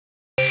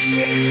Good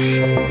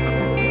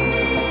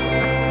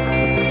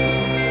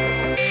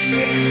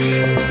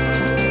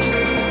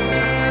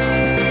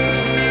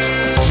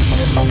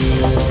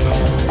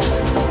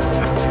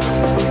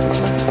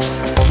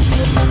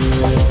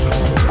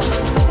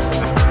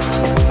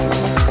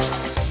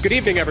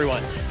evening,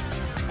 everyone.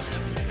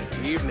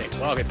 Good evening.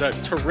 Well, it's a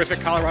terrific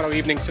Colorado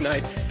evening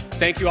tonight.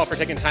 Thank you all for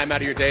taking time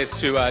out of your days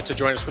to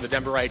join us for the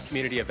Denverite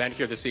community event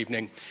here this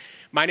evening.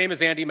 My name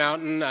is Andy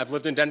Mountain. I've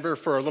lived in Denver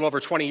for a little over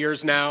 20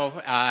 years now.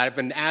 I've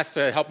been asked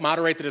to help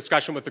moderate the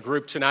discussion with the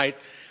group tonight,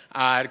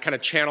 to kind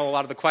of channel a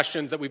lot of the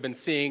questions that we've been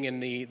seeing in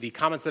the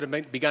comments that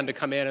have begun to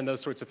come in and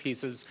those sorts of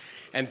pieces,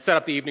 and set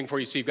up the evening for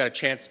you so you've got a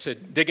chance to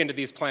dig into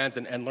these plans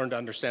and learn to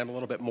understand them a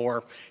little bit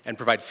more and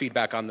provide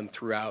feedback on them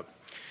throughout.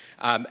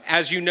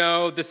 As you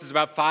know, this is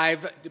about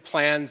 5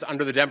 plans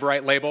under the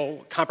Denverite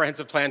label: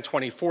 Comprehensive Plan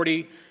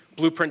 2040,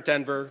 Blueprint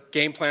Denver,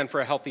 Game Plan for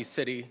a Healthy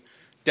City,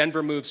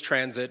 Denver Moves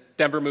Transit,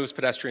 Denver Moves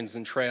Pedestrians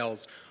and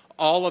Trails.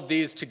 All of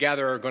these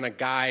together are going to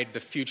guide the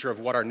future of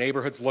what our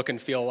neighborhoods look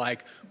and feel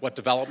like, what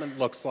development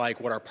looks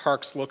like, what our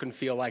parks look and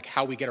feel like,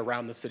 how we get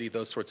around the city,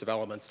 those sorts of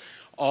elements,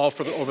 all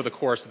over the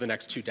course of the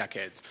next 2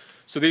 decades.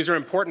 So these are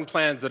important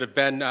plans that have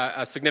been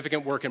a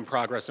significant work in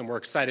progress, and we're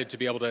excited to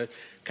be able to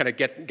kind of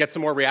get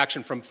some more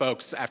reaction from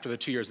folks after the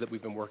 2 years that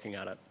we've been working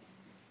on it.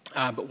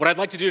 But what I'd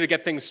like to do to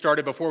get things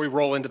started before we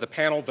roll into the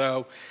panel,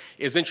 though,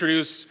 is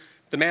introduce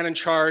the man in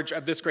charge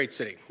of this great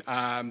city.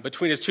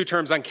 Between his 2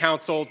 terms on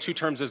council, 2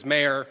 terms as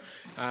mayor,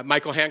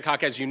 Michael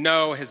Hancock, as you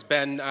know, has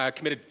been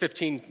committed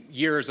 15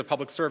 years of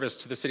public service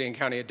to the city and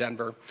county of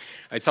Denver.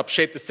 He's helped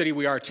shape the city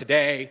we are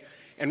today,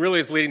 and really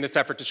is leading this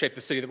effort to shape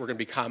the city that we're going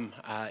to become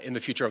in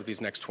the future over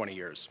these next 20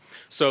 years.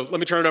 So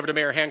let me turn it over to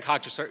Mayor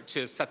Hancock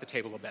to set the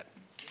table a bit.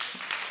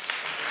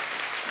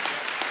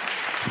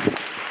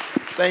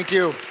 Thank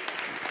you.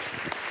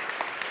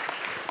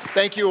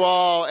 Thank you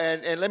all,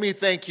 and let me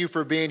thank you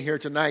for being here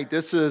tonight.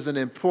 This is an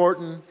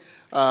important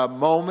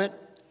moment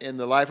in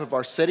the life of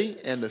our city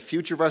and the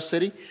future of our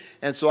city,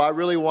 and so I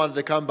really wanted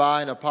to come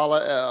by and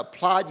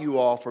applaud you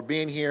all for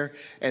being here,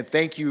 and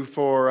thank you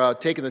for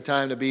taking the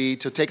time to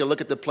take a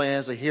look at the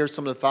plans, to hear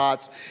some of the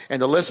thoughts, and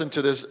to listen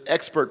to this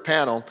expert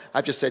panel.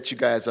 I've just set you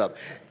guys up.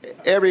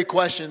 Every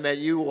question that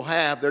you will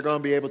have, they're going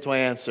to be able to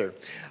answer.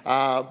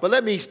 But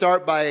let me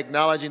start by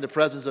acknowledging the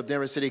presence of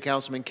Denver City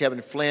Councilman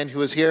Kevin Flynn,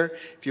 who is here.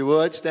 If you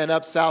would, stand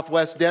up,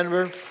 Southwest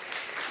Denver,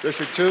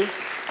 District 2.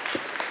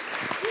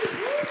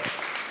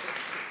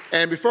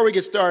 And before we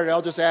get started,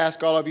 I'll just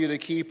ask all of you to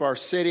keep our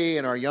city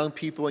and our young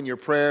people in your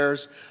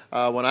prayers.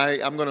 When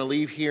I'm going to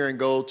leave here and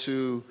go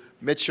to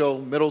Mitchell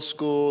Middle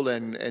School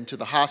and to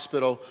the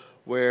hospital,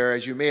 where,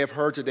 as you may have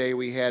heard today,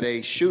 we had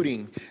a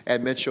shooting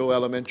at Mitchell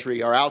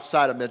Elementary, or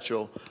outside of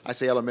Mitchell. I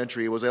say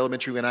elementary. It was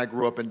elementary when I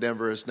grew up in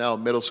Denver. It's now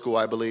middle school,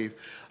 I believe.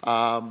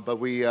 But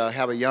we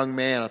have a young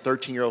man, a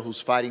 13-year-old,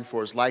 who's fighting for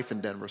his life in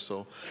Denver.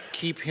 So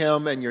keep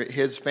him and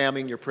his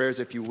family in your prayers,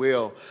 if you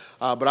will.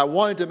 But I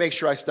wanted to make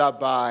sure I stopped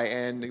by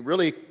and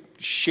really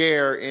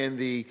share in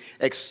the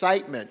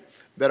excitement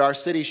that our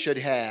city should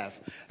have.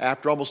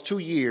 After almost 2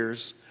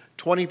 years,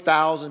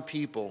 20,000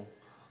 people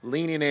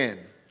leaning in,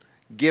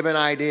 giving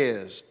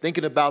ideas,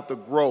 thinking about the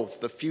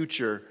growth, the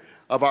future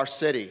of our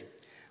city.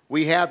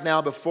 We have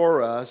now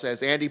before us,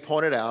 as Andy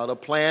pointed out, a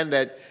plan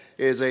that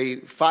is a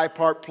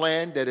 5-part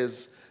plan that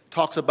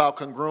talks about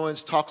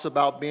congruence, talks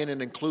about being an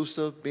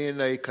inclusive,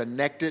 being a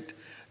connected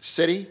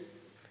city.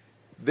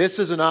 This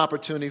is an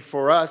opportunity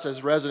for us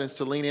as residents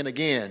to lean in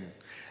again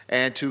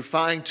and to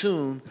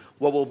fine-tune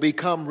what will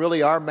become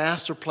really our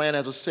master plan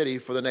as a city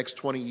for the next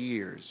 20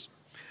 years.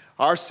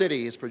 Our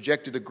city is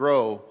projected to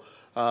grow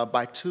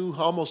by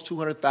almost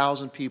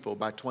 200,000 people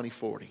by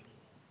 2040,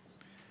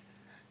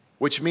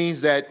 which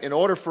means that in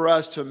order for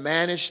us to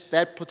manage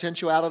that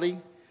potentiality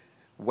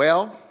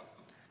well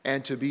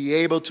and to be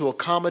able to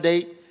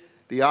accommodate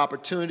the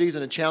opportunities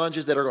and the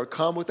challenges that are going to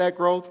come with that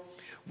growth,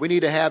 we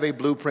need to have a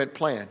blueprint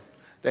plan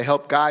that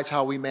helps guide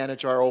how we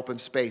manage our open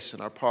space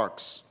and our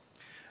parks,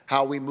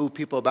 how we move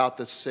people about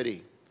the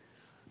city,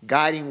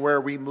 guiding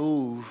where we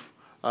move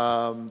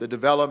the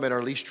development, or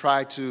at least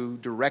try to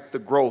direct the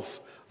growth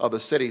of the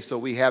city so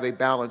we have a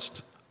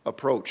balanced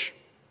approach.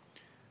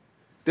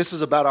 This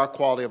is about our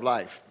quality of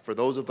life for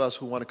those of us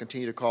who want to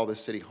continue to call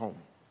this city home.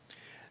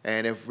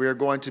 And if we're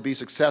going to be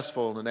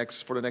successful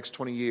for the next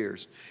 20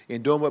 years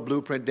in doing what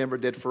Blueprint Denver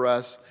did for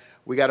us,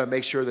 we got to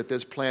make sure that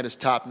this plan is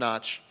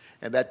top-notch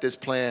and that this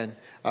plan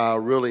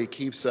really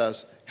keeps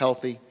us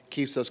healthy,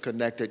 keeps us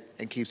connected,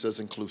 and keeps us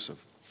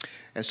inclusive.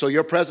 And so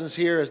your presence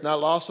here is not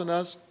lost on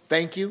us.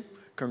 Thank you.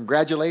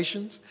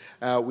 Congratulations.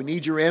 We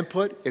need your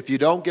input. If you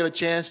don't get a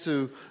chance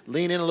to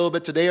lean in a little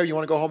bit today, or you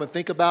want to go home and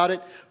think about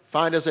it,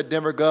 find us at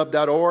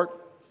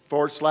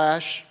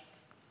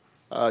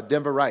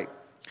denvergov.org/Denverite.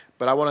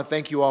 But I want to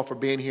thank you all for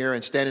being here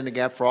and standing the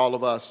gap for all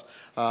of us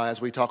as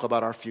we talk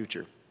about our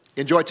future.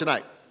 Enjoy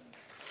tonight.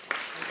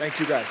 Thank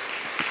you, guys.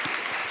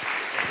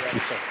 Thank you,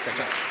 sir. Great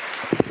job.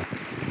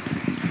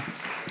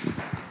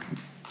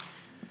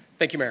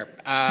 Thank you, Mayor.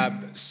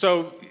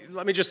 So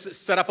let me just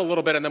set up a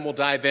little bit, and then we'll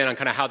dive in on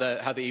kind of how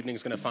the evening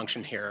is going to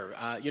function here.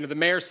 The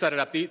mayor set it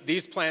up.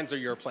 These plans are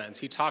your plans.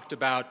 He talked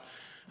about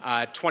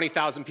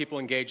 20,000 people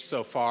engaged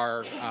so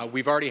far.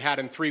 We've already had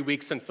in 3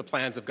 weeks since the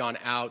plans have gone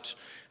out,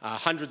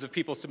 hundreds of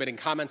people submitting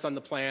comments on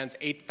the plans.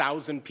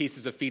 8,000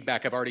 pieces of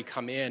feedback have already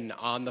come in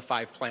on the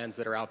 5 plans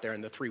that are out there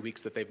in the 3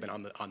 weeks that they've been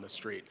on the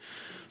street.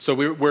 So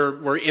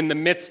we're in the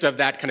midst of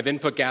that kind of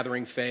input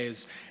gathering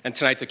phase, and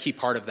tonight's a key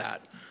part of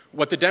that.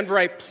 What the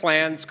Denverite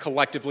plans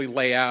collectively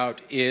lay out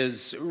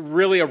is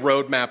really a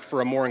roadmap for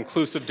a more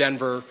inclusive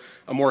Denver,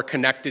 a more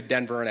connected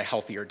Denver, and a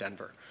healthier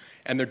Denver.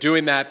 And they're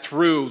doing that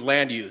through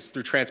land use,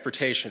 through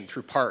transportation,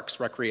 through parks,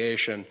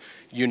 recreation,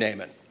 you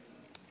name it.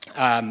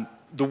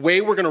 The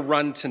way we're going to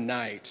run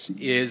tonight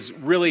is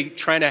really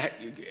trying to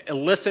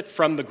elicit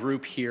from the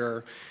group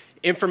here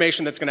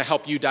information that's going to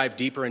help you dive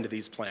deeper into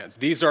these plans.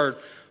 These are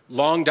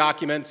long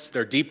documents,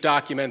 they're deep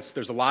documents,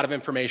 there's a lot of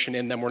information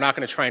in them. We're not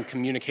going to try and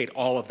communicate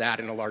all of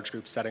that in a large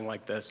group setting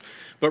like this,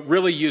 but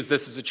really use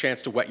this as a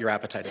chance to whet your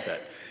appetite a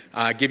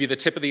bit. Give you the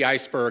tip of the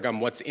iceberg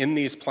on what's in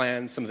these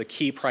plans, some of the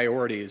key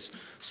priorities,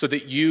 so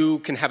that you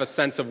can have a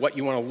sense of what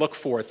you want to look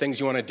for, things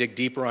you want to dig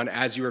deeper on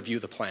as you review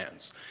the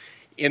plans.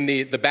 In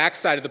the back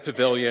side of the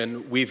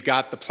pavilion, we've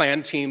got the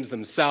plan teams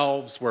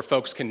themselves where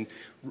folks can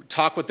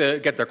talk with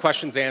get their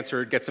questions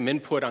answered, get some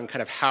input on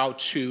kind of how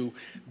to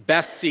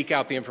best seek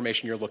out the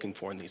information you're looking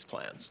for in these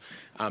plans.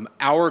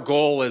 Our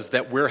goal is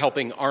that we're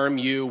helping arm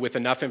you with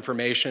enough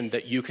information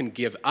that you can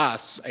give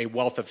us a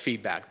wealth of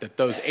feedback, that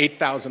those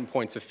 8,000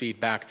 points of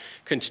feedback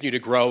continue to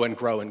grow and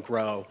grow and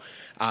grow.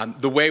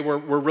 The way we're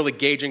really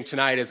gauging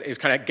tonight is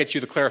kind of get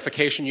you the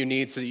clarification you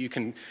need so that you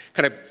can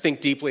kind of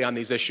think deeply on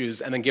these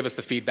issues and then give us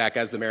the feedback,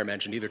 as the mayor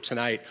mentioned, either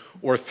tonight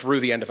or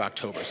through the end of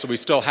October. So we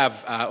still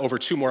have over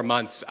 2 more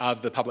months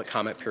of the public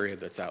comment period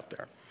that's out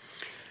there.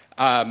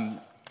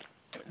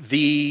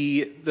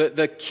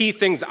 The key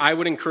things I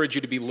would encourage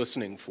you to be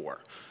listening for.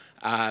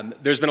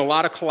 There's been a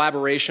lot of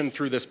collaboration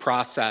through this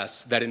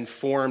process that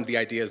informed the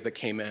ideas that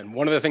came in.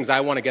 One of the things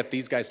I want to get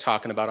these guys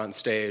talking about on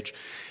stage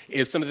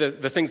is some of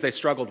the things they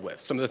struggled with,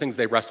 some of the things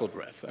they wrestled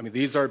with. I mean,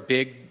 these are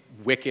big,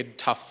 wicked,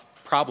 tough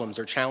problems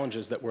or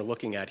challenges that we're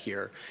looking at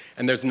here,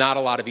 and there's not a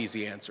lot of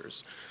easy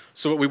answers.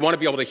 So what we want to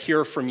be able to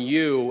hear from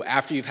you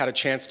after you've had a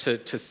chance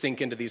to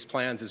sink into these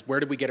plans is, where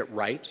did we get it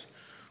right?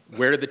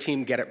 Where did the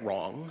team get it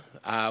wrong?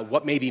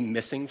 What may be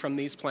missing from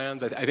these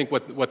plans? I think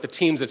what the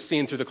teams have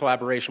seen through the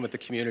collaboration with the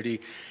community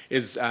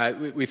is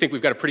we think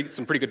we've got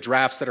some pretty good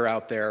drafts that are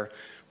out there,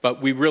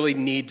 but we really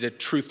need to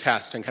truth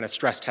test and kind of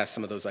stress test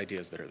some of those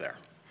ideas that are there.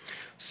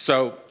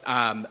 So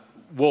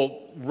we'll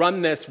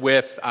run this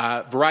with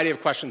a variety of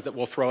questions that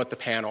we'll throw at the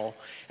panel,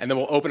 and then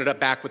we'll open it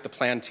up back with the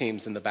plan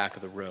teams in the back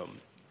of the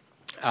room.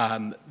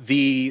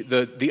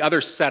 The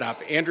other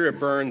setup, Andrea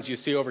Burns, you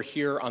see over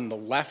here on the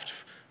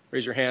left,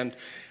 raise your hand.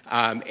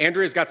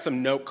 Andrea's got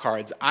some note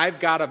cards. I've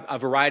got a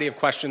variety of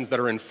questions that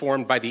are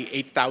informed by the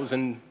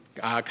 8,000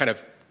 kind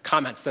of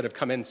comments that have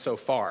come in so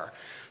far.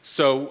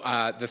 So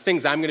the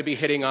things I'm going to be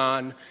hitting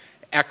on: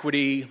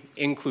 equity,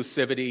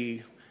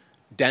 inclusivity,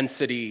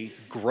 density,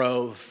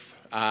 growth,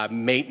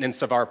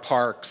 maintenance of our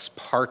parks,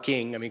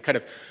 parking. I mean, kind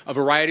of a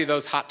variety of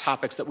those hot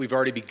topics that we've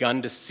already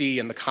begun to see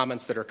in the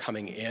comments that are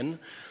coming in.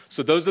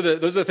 So those are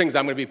the things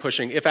I'm going to be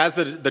pushing. If as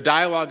the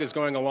dialogue is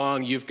going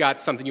along, you've got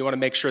something you want to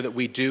make sure that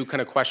we do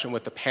kind of question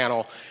with the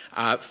panel,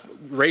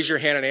 raise your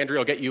hand and Andrea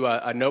will get you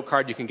a note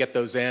card. You can get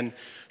those in.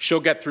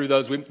 She'll get through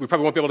those. We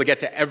probably won't be able to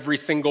get to every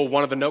single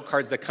one of the note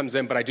cards that comes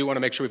in, but I do want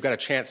to make sure we've got a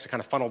chance to kind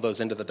of funnel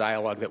those into the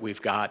dialogue that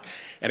we've got.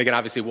 And again,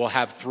 obviously, we'll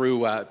have through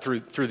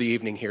the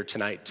evening here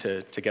tonight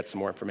to get some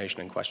more information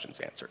and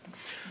questions answered.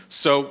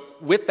 So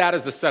with that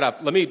as the setup,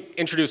 let me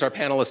introduce our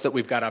panelists that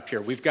we've got up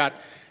here. We've got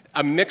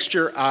a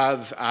mixture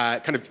of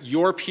kind of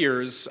your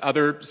peers,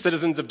 other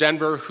citizens of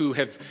Denver who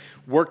have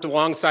worked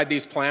alongside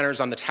these planners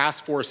on the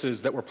task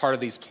forces that were part of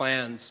these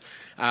plans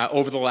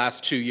over the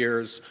last 2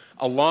 years,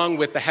 along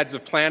with the heads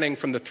of planning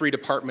from the 3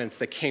 departments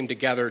that came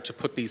together to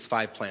put these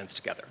 5 plans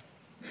together.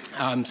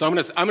 So I'm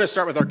going to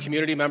start with our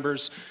community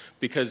members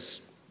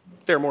because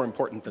they're more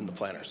important than the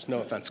planners. No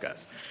offense,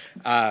 guys.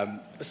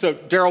 So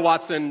Daryl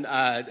Watson,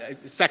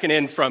 second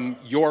in from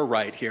your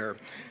right here.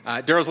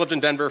 Daryl's lived in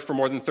Denver for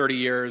more than 30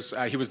 years.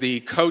 He was the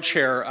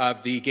co-chair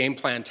of the Game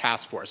Plan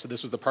Task Force. So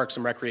this was the Parks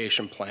and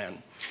Recreation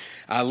Plan.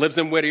 Lives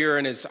in Whittier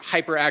and is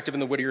hyper active in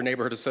the Whittier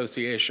Neighborhood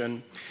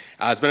Association.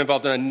 Has been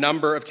involved in a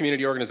number of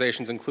community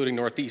organizations, including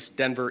Northeast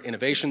Denver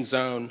Innovation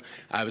Zone.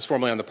 He was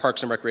formerly on the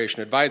Parks and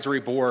Recreation Advisory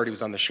Board. He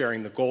was on the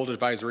Sharing the Gold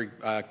Advisory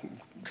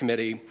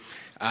Committee.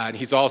 And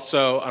he's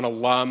also an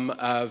alum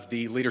of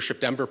the Leadership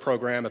Denver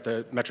program at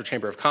the Metro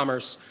Chamber of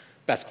Commerce.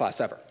 Best class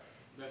ever.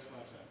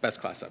 Best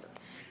class ever.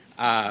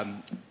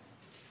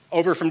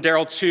 Over from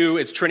Daryl, too,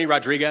 is Trini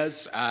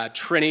Rodriguez.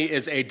 Trini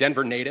is a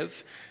Denver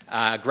native,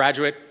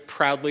 graduate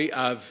proudly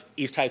of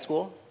East High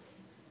School.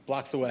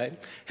 blocks away.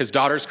 His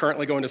daughter's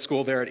currently going to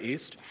school there at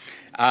East.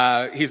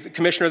 He's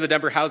commissioner of the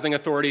Denver Housing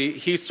Authority.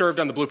 He served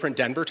on the Blueprint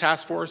Denver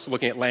Task Force,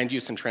 looking at land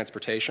use and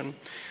transportation.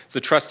 He's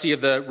a trustee of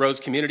the Rose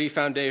Community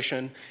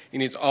Foundation,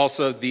 and he's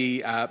also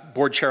the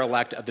board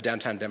chair-elect of the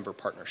Downtown Denver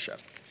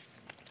Partnership.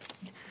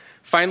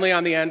 Finally,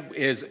 on the end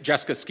is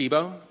Jessica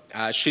Skibo.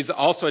 She's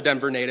also a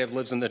Denver native,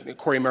 lives in the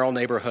Corey Merrill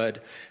neighborhood.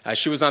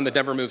 She was on the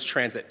Denver Moves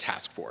Transit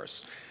Task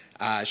Force.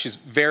 She's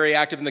very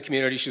active in the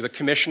community. She's a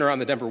commissioner on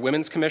the Denver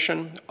Women's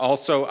Commission,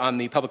 also on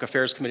the Public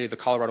Affairs Committee of the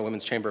Colorado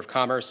Women's Chamber of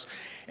Commerce,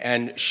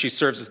 and she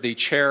serves as the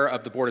chair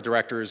of the board of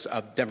directors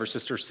of Denver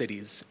Sister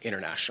Cities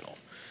International.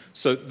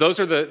 So those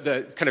are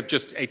the kind of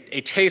just a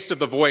taste of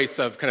the voice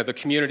of kind of the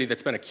community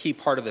that's been a key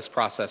part of this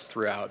process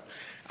throughout.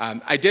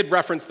 I did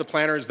reference the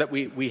planners that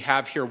we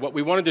have here. What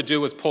we wanted to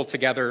do was pull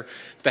together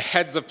the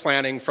heads of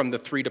planning from the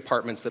 3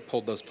 departments that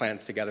pulled those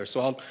plans together.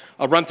 So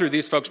I'll run through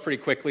these folks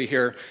pretty quickly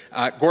here.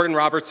 Gordon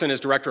Robertson is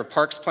Director of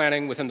Parks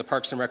Planning within the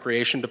Parks and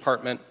Recreation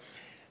Department.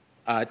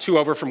 2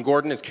 over from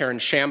Gordon is Karen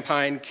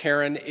Champagne.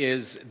 Karen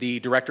is the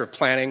Director of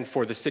Planning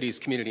for the city's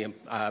Community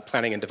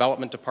Planning and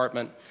Development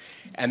Department.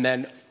 And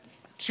then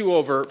 2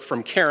 over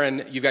from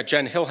Karen, you've got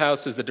Jen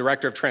Hillhouse, who's the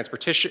Director of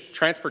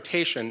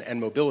Transportation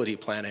and Mobility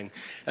Planning.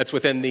 That's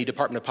within the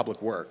Department of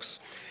Public Works.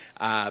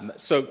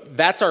 So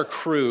that's our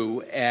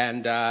crew,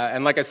 and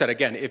like I said,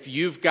 again, if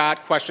you've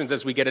got questions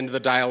as we get into the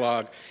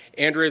dialogue,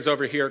 Andrea's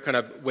over here, kind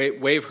of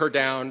wave her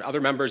down. Other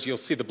members, you'll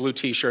see the blue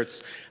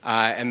T-shirts,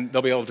 and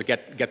they'll be able to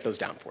get those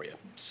down for you.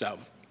 So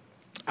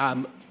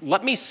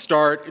let me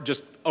start,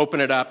 just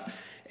open it up.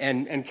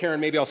 And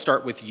Karen, maybe I'll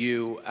start with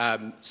you.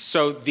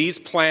 So these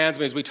plans,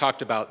 as we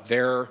talked about,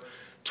 they're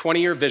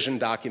 20-year vision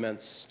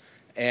documents,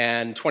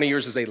 and 20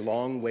 years is a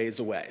long ways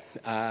away.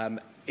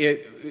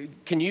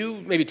 Can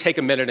you maybe take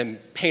a minute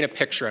and paint a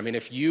picture? I mean,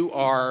 if you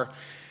are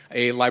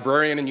a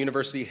librarian in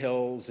University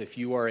Hills, if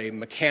you are a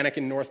mechanic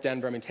in North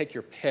Denver, I mean, take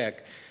your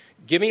pick.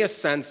 Give me a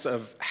sense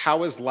of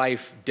how is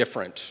life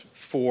different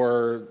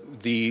for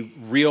the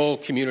real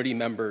community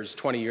members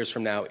 20 years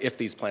from now if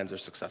these plans are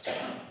successful?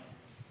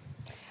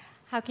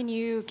 How can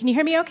you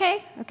hear me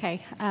okay?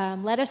 Okay.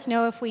 Let us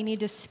know if we need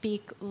to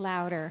speak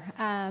louder.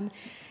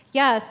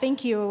 Yeah,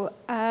 thank you.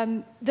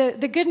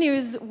 The good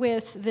news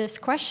with this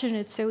question,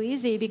 it's so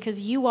easy because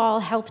you all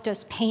helped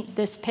us paint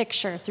this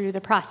picture through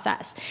the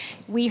process.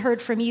 We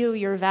heard from you,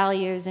 your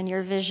values and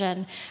your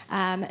vision,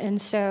 and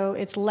so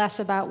it's less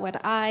about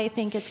what I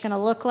think it's going to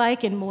look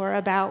like and more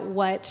about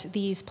what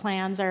these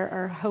plans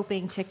are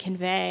hoping to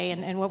convey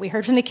and what we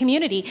heard from the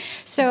community.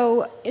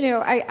 So,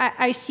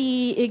 I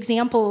see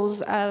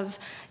examples of,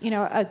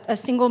 a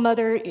single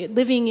mother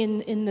living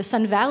in the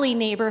Sun Valley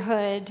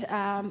neighborhood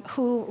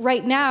who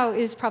right now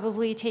is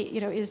probably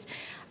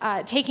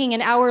taking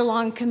an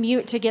hour-long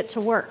commute to get to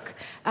work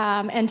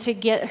and to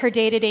get her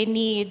day-to-day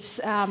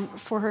needs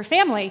for her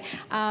family.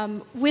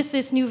 With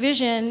this new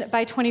vision,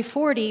 by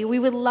 2040, we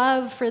would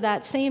love for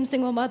that same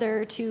single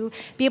mother to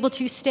be able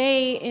to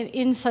stay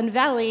in Sun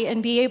Valley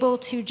and be able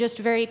to just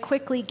very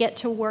quickly get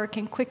to work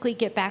and quickly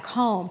get back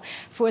home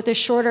with a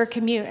shorter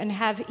commute and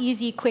have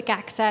easy, quick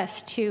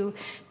access to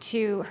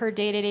her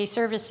day-to-day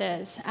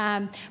services.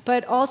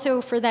 But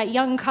also for that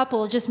young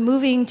couple just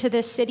moving to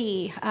this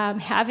city,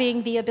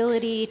 having the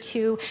ability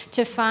to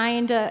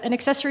find an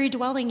accessory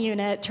dwelling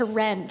unit to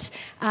rent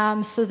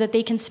so that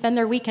they can spend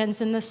their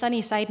weekends in the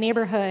Sunnyside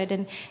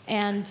neighborhood.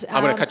 And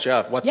I'm going to cut you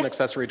off. What's an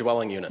accessory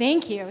dwelling unit?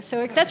 Thank you.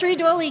 So accessory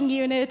dwelling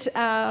unit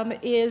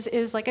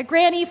is like a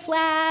granny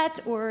flat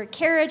or a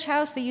carriage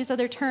house. They use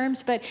other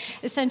terms, but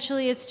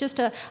essentially it's just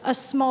a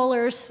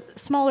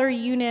smaller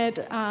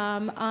unit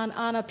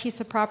on a piece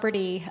of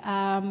property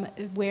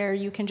where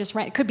you can just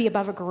rent. It could be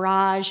above a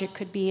garage. It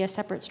could be a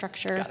separate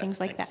structure, things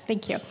like that.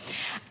 Thank you.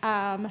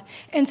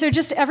 And so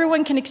just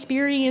everyone can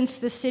experience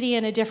the city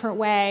in a different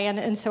way.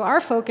 And so our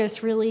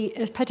focus really,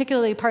 is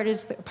particularly part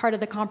of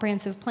the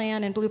comprehensive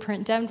plan and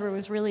Blueprint Denver,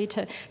 was really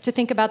to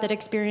think about that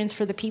experience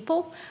for the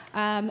people.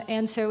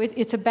 And so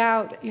it's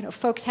about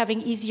folks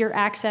having easier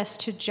access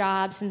to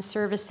jobs and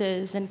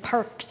services and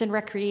parks and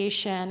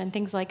recreation and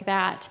things like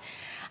that.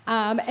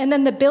 And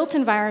then the built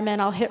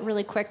environment I'll hit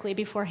really quickly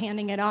before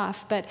handing it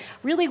off. But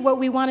really what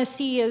we want to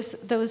see is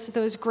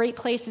those great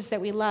places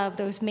that we love,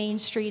 those main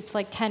streets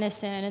like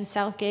Tennyson and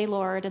South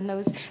Gaylord, and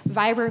those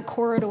vibrant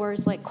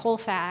corridors like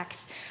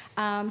Colfax,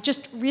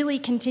 just really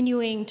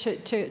continuing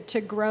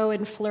to grow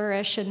and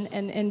flourish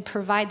and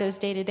provide those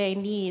day-to-day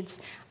needs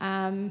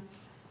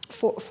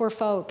for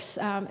folks,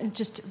 and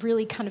just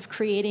really kind of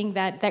creating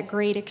that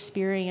great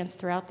experience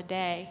throughout the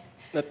day.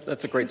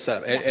 That's a great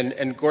setup.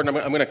 And Gordon,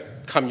 I'm going to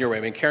come your way. I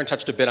mean, Karen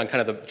touched a bit on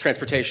kind of the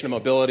transportation and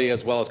mobility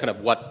as well as kind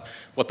of what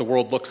the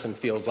world looks and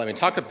feels. I mean,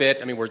 talk a bit.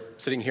 I mean, we're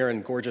sitting here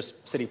in gorgeous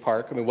City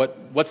Park. I mean,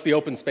 what's the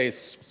open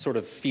space sort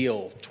of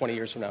feel 20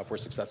 years from now if we're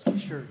successful?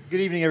 Sure. Good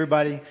evening,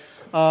 everybody.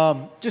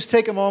 Just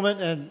take a moment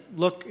and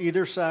look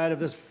either side of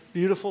this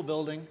beautiful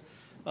building,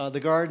 the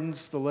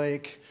gardens, the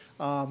lake.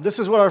 This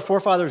is what our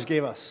forefathers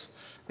gave us.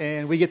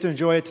 and we get to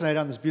enjoy it tonight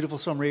on this beautiful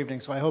summer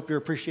evening. So I hope you're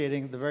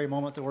appreciating the very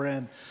moment that we're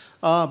in.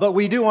 But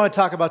we do want to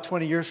talk about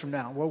 20 years from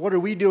now. Well, what are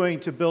we doing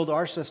to build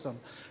our system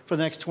for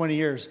the next 20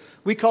 years?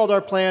 We called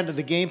our plan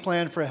the Game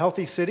Plan for a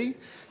Healthy City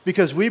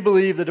because we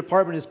believe the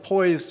department is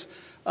poised,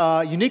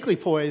 uniquely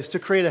poised, to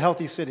create a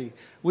healthy city.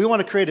 We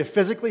want to create a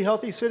physically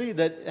healthy city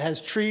that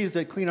has trees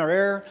that clean our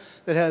air,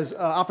 that has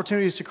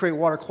opportunities to create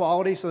water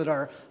quality so that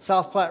our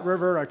South Platte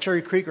River, our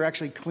Cherry Creek are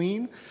actually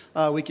clean.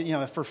 We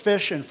can, for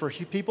fish and for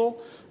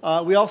people.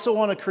 We also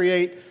want to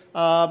create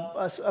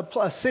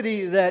a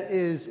city that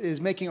is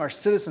making our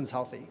citizens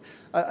healthy,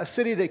 a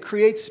city that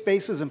creates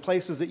spaces and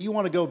places that you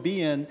want to go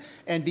be in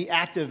and be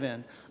active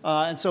in.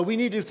 And so we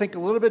need to think a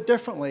little bit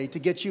differently to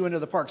get you into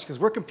the parks because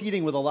we're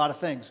competing with a lot of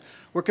things.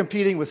 We're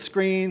competing with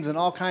screens and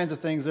all kinds of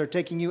things that are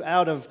taking you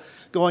out of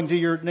going to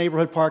your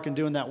neighborhood park and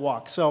doing that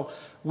walk. So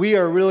we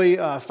are really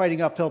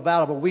fighting uphill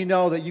battle, but we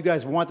know that you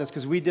guys want this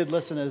because we did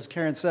listen, as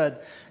Karen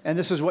said, and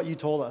this is what you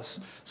told us.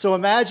 So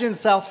imagine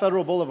South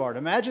Federal Boulevard.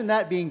 Imagine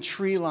that being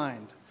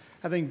tree-lined,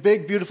 having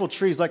big, beautiful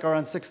trees like are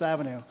on 6th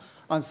Avenue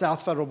on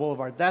South Federal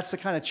Boulevard. That's the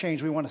kind of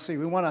change we want to see.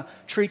 We want a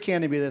tree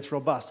canopy that's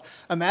robust.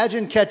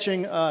 Imagine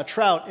catching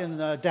trout in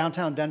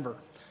downtown Denver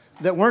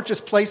that weren't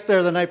just placed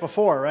there the night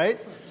before, right?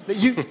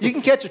 You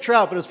can catch a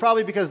trout, but it's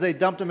probably because they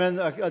dumped them in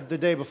the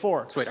day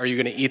before. So wait, are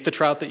you going to eat the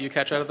trout that you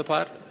catch out of the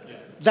Platte?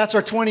 That's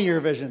our 20-year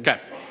vision. Okay.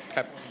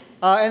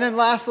 And then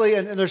lastly,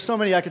 and there's so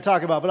many I could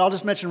talk about, but I'll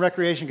just mention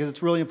recreation because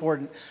it's really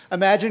important.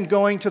 Imagine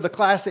going to the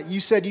class that you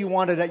said you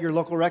wanted at your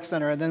local rec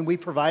center, and then we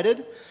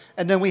provided,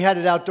 and then we had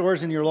it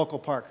outdoors in your local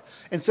park.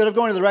 Instead of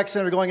going to the rec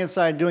center, going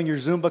inside and doing your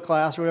Zumba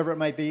class or whatever it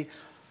might be,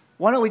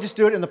 why don't we just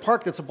do it in the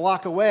park that's a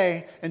block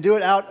away and do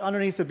it out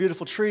underneath the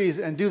beautiful trees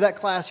and do that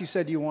class you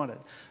said you wanted?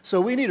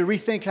 So we need to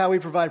rethink how we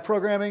provide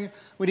programming.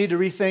 We need to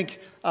rethink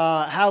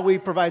how we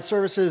provide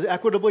services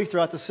equitably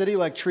throughout the city,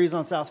 like trees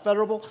on South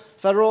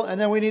Federal.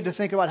 And then we need to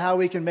think about how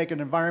we can make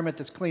an environment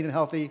that's clean and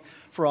healthy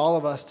for all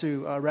of us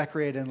to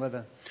recreate and live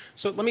in.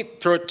 So let me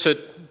throw it to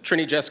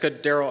Trini, Jessica,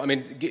 Daryl. I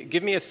mean,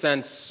 give me a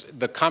sense,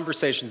 the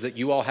conversations that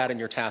you all had in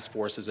your task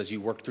forces as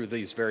you worked through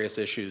these various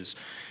issues,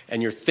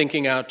 and you're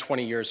thinking out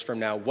 20 years from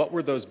now, what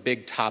were those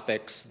big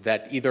topics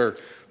that either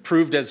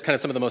proved as kind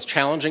of some of the most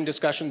challenging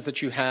discussions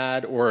that you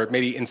had, or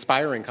maybe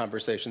inspiring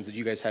conversations that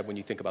you guys had when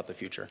you think about the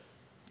future?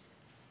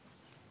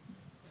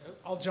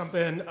 I'll jump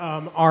in.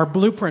 Our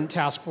Blueprint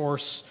Task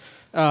Force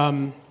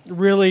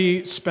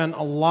really spent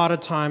a lot of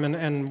time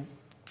and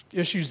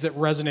issues that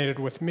resonated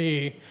with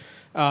me,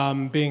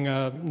 being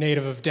a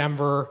native of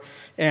Denver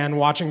and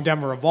watching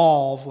Denver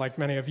evolve like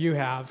many of you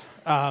have.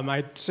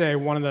 I'd say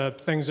one of the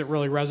things that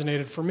really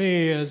resonated for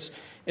me is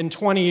in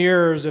 20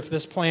 years, if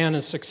this plan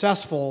is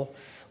successful,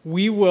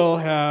 we will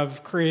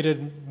have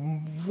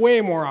created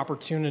way more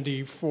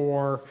opportunity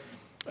for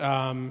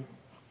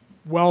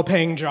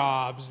well-paying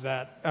jobs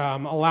that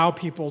allow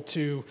people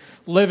to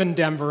live in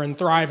Denver and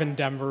thrive in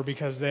Denver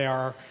because they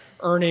are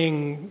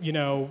earning,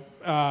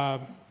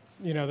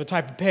 the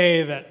type of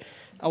pay that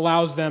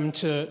allows them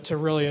to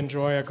really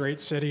enjoy a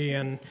great city.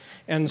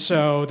 And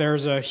so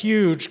there's a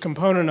huge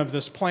component of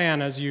this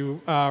plan as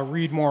you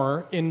read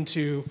more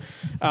into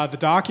the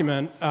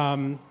document,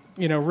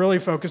 really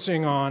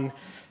focusing on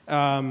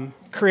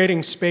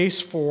creating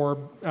space for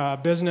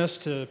business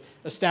to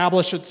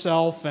establish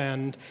itself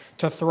and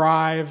to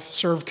thrive,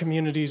 serve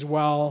communities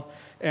well,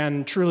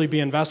 and truly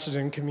be invested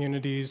in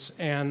communities.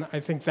 And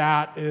I think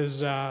that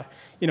is,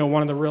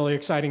 one of the really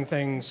exciting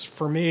things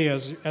for me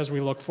as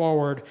we look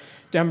forward.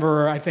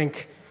 Denver, I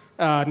think,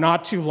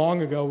 not too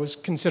long ago was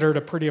considered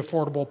a pretty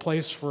affordable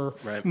place for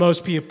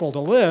most people to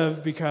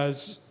live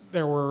because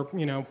there were,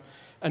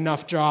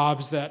 enough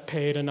jobs that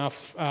paid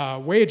enough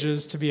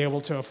wages to be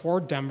able to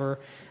afford Denver.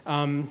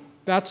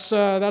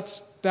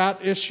 That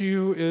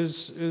issue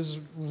is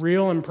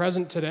real and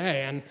present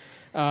today, and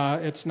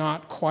it's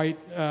not quite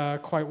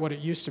what it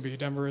used to be.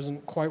 Denver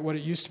isn't quite what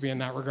it used to be in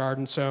that regard,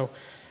 and so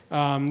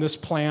this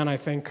plan, I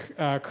think,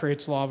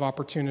 creates a lot of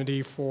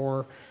opportunity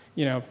for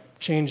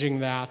changing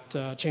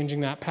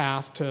that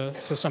path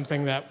to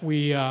something that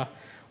we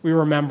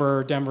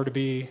remember Denver to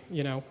be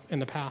in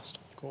the past.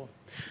 Cool.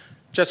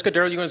 Jessica,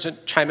 Daryl, you want to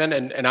chime in?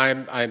 And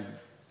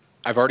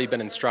I've already been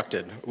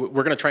instructed.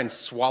 We're going to try and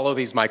swallow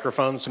these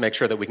microphones to make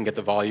sure that we can get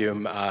the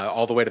volume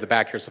all the way to the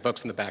back here so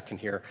folks in the back can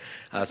hear.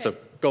 Okay. So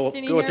go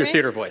with your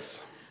theater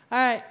voice. All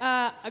right.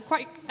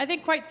 I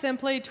think quite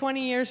simply,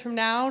 20 years from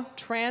now,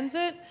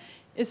 transit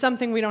is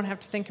something we don't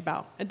have to think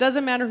about. It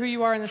doesn't matter who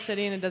you are in the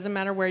city, and it doesn't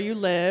matter where you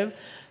live.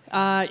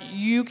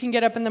 You can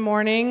get up in the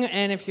morning,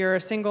 and if you're a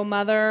single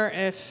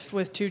mother,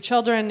 with 2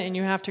 children, and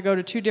you have to go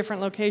to 2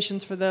 different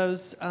locations for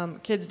those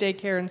kids'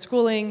 daycare and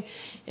schooling,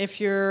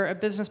 if you're a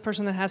business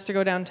person that has to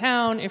go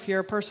downtown, if you're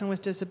a person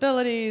with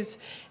disabilities,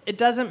 it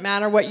doesn't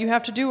matter what you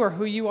have to do or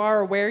who you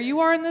are or where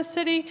you are in this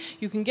city.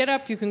 You can get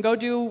up, you can go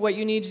do what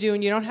you need to do,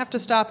 and you don't have to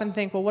stop and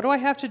think, well, what do I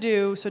have to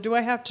do? So do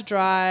I have to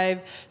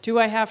drive? Do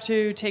I have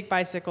to take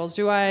bicycles?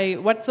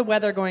 What's the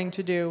weather going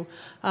to do?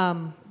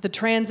 The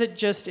transit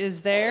just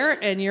is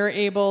there, and you're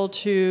able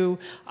to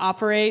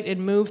operate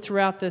and move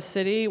throughout the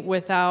city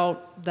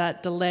without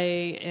that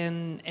delay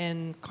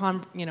in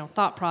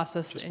thought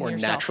process. Just in more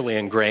yourself. naturally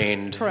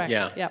ingrained. Correct.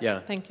 Yeah. Yep. Yeah.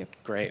 Thank you.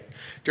 Great.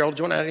 Daryl,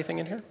 do you want to add anything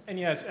in here? And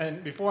yes,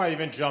 and before I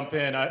even jump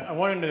in, I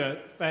wanted to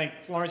thank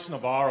Florence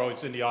Navarro,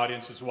 who's in the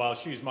audience as well.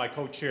 She's my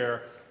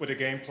co-chair with the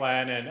game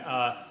plan,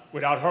 and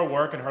without her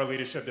work and her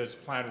leadership, this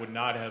plan would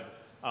not have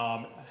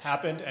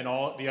happened. And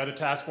all the other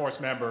task force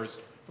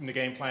members from the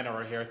game plan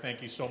are here.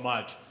 Thank you so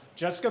much.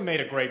 Jessica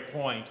made a great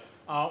point.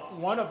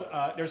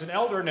 There's an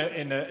elder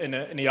in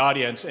the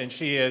audience, and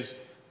she is,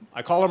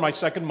 I call her my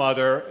second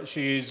mother.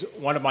 She's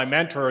one of my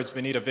mentors,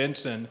 Vanita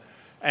Vinson,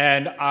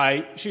 and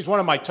she's one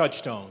of my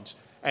touchstones.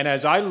 And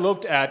as I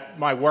looked at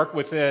my work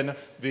within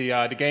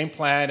the game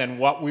plan and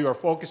what we were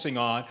focusing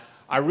on,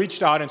 I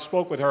reached out and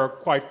spoke with her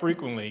quite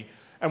frequently.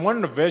 And one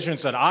of the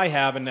visions that I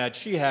have and that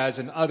she has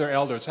and other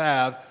elders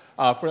have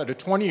for the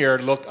 20-year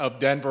look of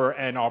Denver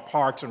and our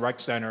parks and rec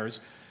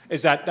centers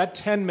is that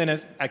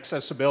 10-minute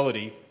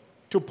accessibility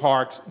to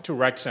parks, to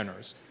rec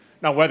centers.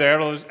 Now, whether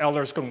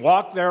elders can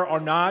walk there or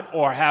not,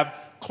 or have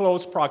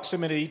close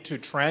proximity to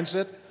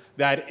transit,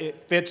 that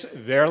it fits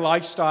their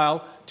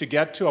lifestyle to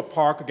get to a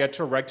park or get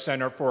to a rec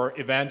center for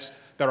events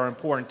that are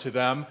important to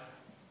them.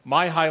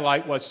 My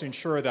highlight was to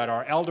ensure that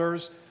our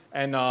elders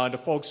and the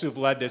folks who've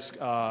led this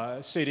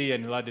city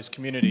and led this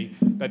community,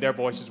 that their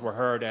voices were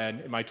heard,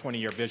 and my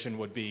 20-year vision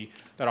would be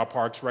that our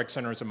parks, rec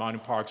centers, and mountain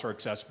parks are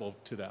accessible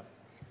to them.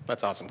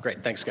 That's awesome.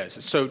 Great. Thanks, guys.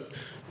 So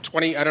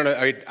 20, I don't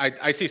know,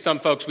 I see some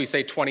folks, we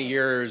say 20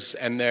 years,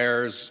 and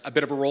there's a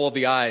bit of a roll of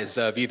the eyes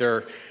of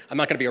either I'm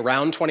not going to be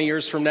around 20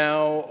 years from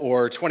now,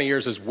 or 20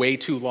 years is way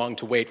too long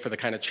to wait for the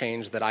kind of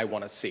change that I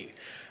want to see.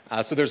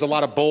 So there's a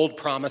lot of bold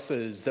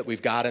promises that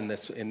we've got in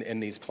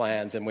these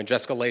plans. And when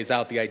Jessica lays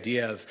out the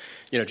idea of,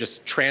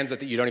 just transit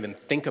that you don't even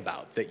think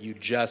about, that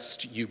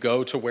you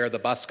go to where the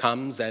bus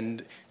comes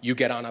and you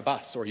get on a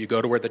bus, or you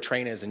go to where the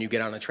train is and you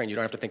get on a train. You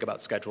don't have to think about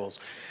schedules.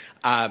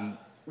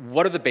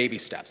 What are the baby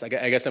steps? I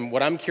guess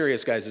what I'm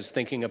curious, guys, is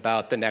thinking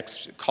about the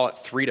next, call it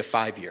 3 to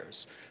 5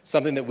 years,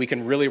 something that we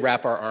can really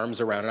wrap our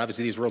arms around. And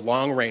obviously these were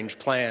long-range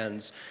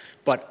plans,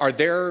 but are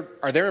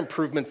there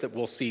improvements that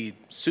we'll see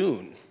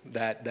soon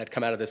that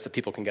come out of this that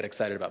people can get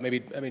excited about?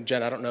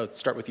 Jen, I don't know,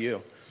 start with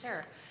you.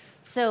 Sure.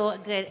 So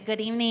good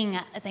evening.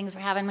 Thanks for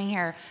having me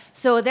here.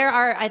 So there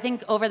are, I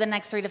think over the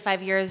next 3 to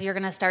 5 years, you're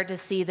going to start to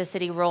see the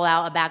city roll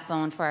out a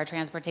backbone for our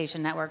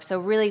transportation network. So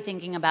really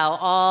thinking about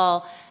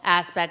all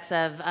aspects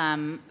of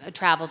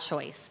travel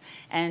choice.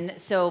 And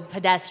so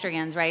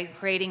pedestrians, right?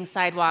 Creating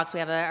sidewalks. We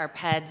have our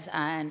PEDS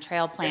and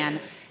trail plan,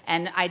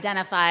 and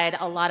identified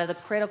a lot of the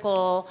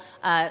critical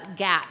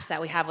gaps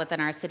that we have within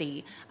our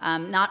city.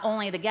 Not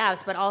only the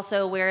gaps, but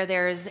also where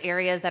there's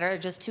areas that are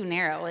just too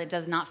narrow. It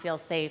does not feel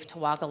safe to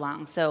walk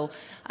along. So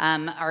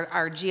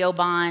our GEO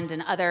bond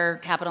and other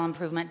capital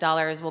improvement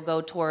dollars will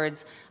go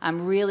towards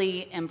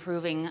really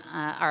improving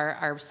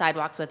our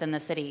sidewalks within the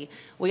city.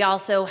 We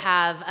also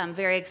have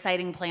very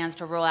exciting plans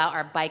to roll out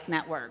our bike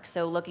network.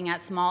 So looking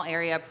at small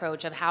area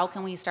approach of how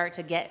can we start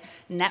to get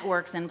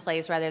networks in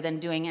place rather than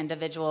doing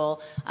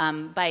individual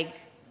bike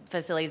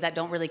facilities that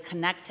don't really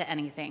connect to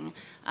anything,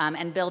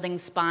 and building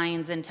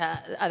spines into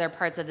other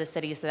parts of the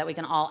city so that we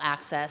can all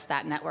access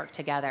that network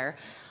together.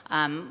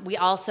 We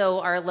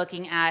also are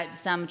looking at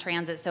some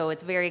transit, so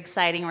it's very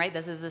exciting, right?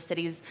 This is the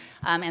city's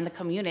and the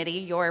community,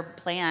 your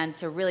plan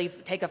to really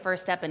take a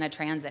first step into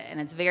transit. And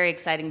it's very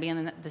exciting being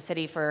in the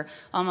city for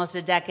almost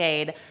a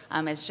decade.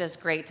 It's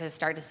just great to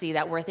start to see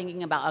that we're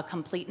thinking about a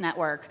complete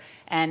network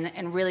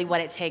and really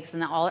what it takes,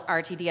 and the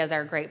RTD as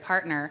our great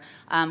partner,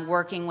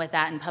 working with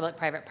that in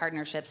public-private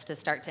partnerships to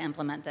start to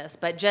implement this.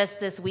 But just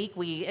this week,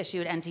 we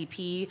issued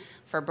NTP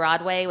for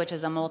Broadway, which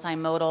is a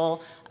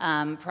multimodal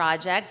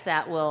project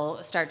that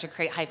will start to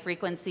create high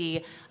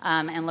frequency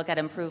and look at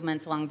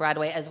improvements along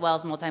Broadway, as well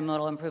as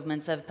multimodal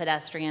improvements of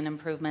pedestrian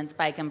improvements,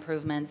 bike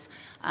improvements,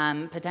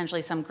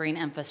 potentially some green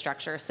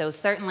infrastructure. So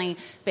certainly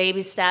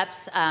baby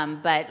steps,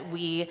 but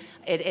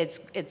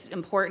it's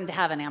important to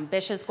have an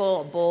ambitious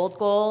goal, a bold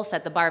goal,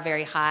 set the bar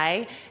very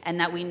high, and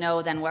that we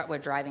know then what we're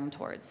driving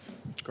towards.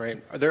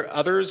 Great. Are there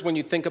others when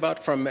you think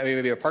about from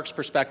maybe a parks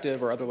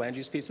perspective or other land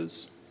use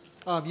pieces?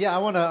 I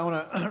want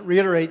to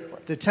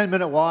reiterate the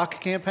 10-minute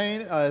walk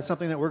campaign. It's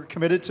something that we're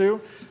committed to.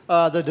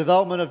 The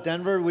development of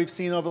Denver we've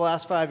seen over the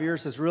last 5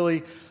 years has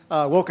really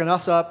woken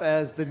us up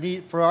as the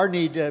need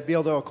to be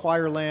able to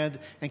acquire land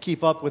and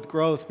keep up with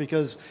growth,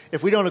 because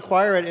if we don't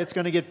acquire it, it's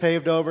going to get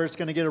paved over, it's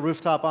going to get a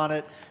rooftop on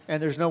it,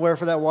 and there's nowhere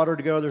for that water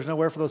to go, there's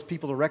nowhere for those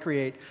people to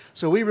recreate.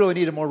 So we really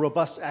need a more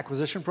robust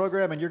acquisition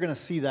program, and you're going to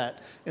see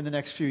that in the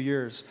next few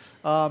years.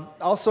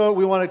 Also,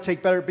 we want to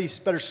be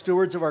better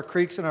stewards of our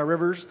creeks and our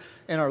rivers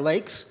and our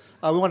lakes.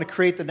 We want to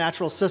create the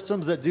natural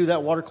systems that do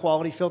that water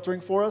quality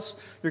filtering for us.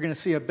 You're going to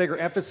see a bigger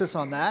emphasis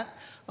on that,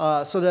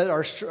 so that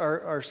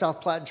our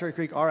South Platte and Cherry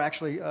Creek are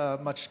actually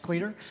much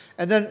cleaner.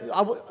 And then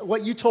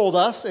what you told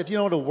us, if you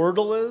know what a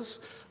wordle is,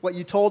 what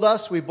you told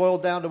us, we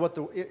boiled down to what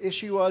the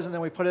issue was, and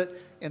then we put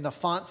it in the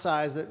font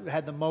size that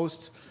had the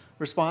most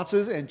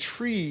responses, and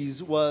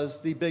trees was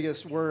the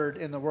biggest word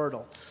in the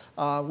Wordle.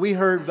 We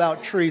heard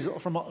about trees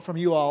from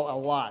you all a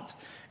lot.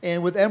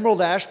 And with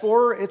emerald ash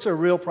borer, it's a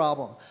real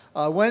problem.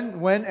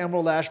 When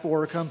emerald ash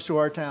borer comes to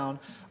our town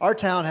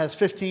has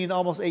 15,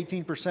 almost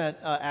 18%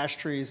 ash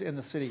trees in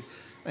the city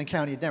and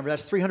county of Denver.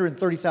 That's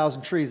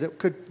 330,000 trees that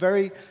could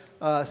very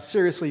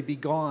seriously be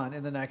gone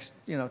in the next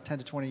 10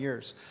 to 20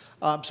 years.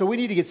 So we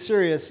need to get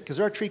serious because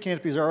our tree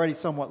canopies are already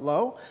somewhat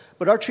low,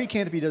 but our tree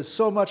canopy does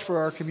so much for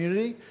our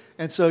community,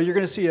 and so you're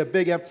going to see a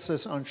big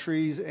emphasis on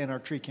trees and our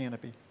tree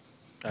canopy.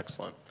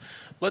 Excellent.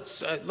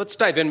 Let's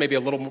dive in maybe a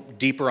little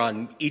deeper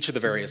on each of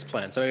the various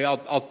plans. I mean,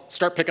 I'll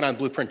start picking on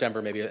Blueprint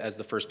Denver maybe as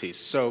the first piece.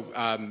 So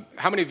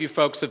how many of you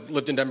folks have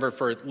lived in Denver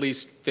for at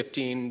least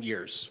 15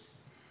 years?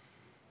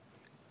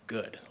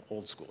 Good,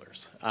 old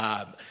schoolers.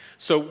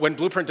 So when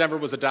Blueprint Denver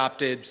was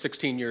adopted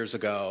 16 years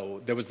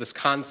ago, there was this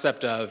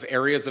concept of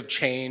areas of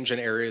change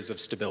and areas of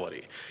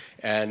stability.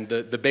 And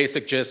the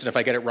basic gist, and if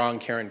I get it wrong,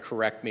 Karen,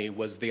 correct me,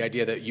 was the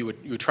idea that you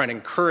would try and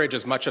encourage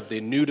as much of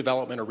the new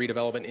development or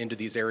redevelopment into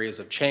these areas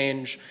of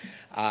change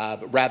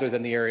rather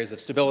than the areas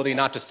of stability.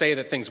 Not to say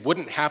that things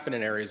wouldn't happen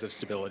in areas of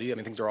stability. I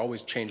mean, things are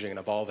always changing and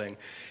evolving.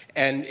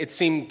 And it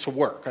seemed to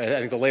work. I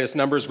think the latest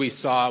numbers we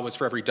saw was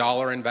for every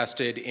dollar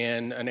invested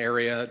in an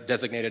area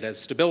designated as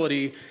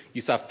stability,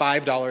 you saw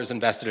 $5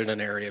 invested in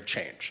an area of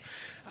change.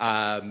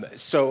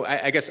 So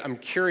I guess I'm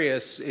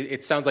curious,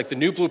 it sounds like the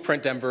new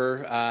Blueprint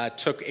Denver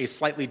took a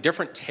slightly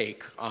different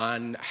take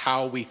on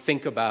how we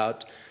think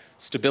about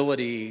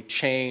stability,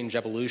 change,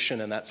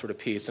 evolution, and that sort of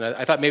piece. And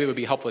I thought maybe it would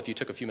be helpful if you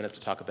took a few minutes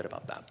to talk a bit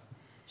about that.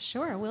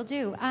 Sure, will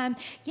do.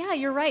 Yeah,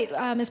 you're right.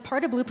 As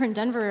part of Blueprint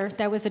Denver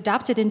that was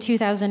adopted in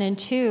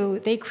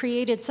 2002, they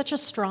created such a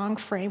strong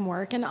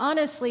framework. And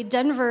honestly,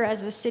 Denver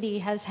as a city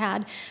has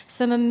had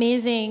some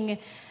amazing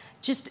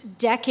just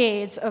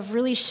decades of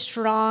really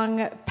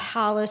strong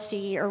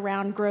policy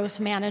around growth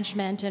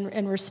management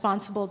and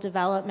responsible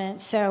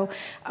development. So,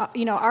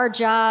 our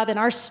job and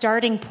our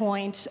starting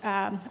point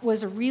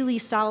was a really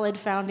solid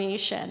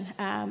foundation.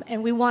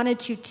 And we wanted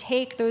to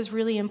take those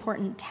really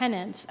important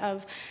tenets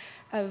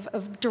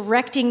of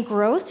directing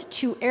growth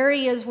to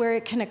areas where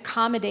it can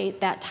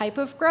accommodate that type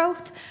of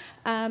growth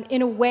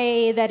in a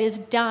way that is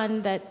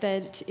done that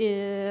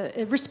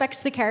it respects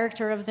the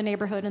character of the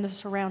neighborhood and the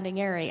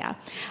surrounding area.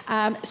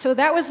 So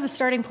that was the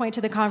starting point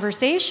to the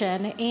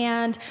conversation.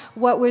 And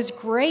what was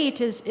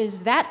great is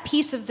that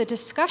piece of the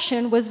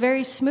discussion was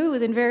very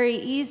smooth and very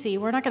easy.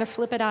 We're not going to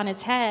flip it on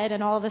its head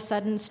and all of a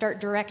sudden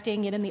start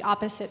directing it in the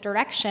opposite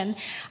direction.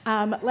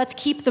 Let's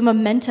keep the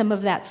momentum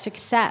of that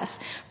success.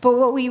 But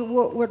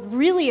what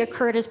really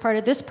occurred as part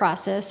of this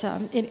process,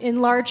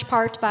 in large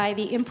part by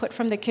the input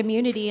from the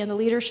community and the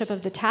leadership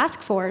of the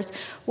task force,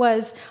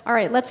 was all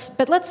right. Let's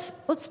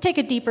take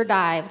a deeper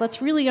dive. Let's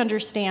really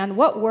understand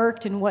what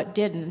worked and what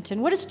didn't,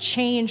 and what does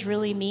change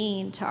really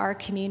mean to our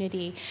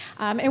community.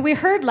 And we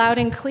heard loud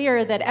and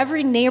clear that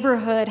every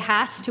neighborhood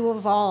has to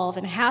evolve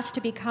and has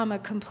to become a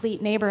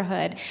complete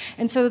neighborhood.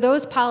 And so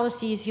those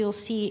policies you'll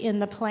see in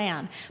the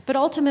plan. But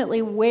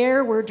ultimately,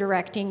 where we're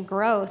directing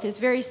growth is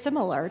very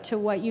similar to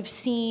what you've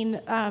seen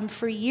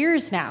for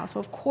years now. So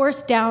of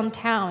course,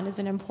 downtown is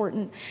an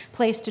important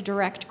place to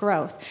direct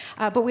growth.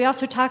 But we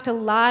also talked a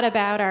lot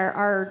about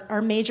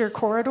our major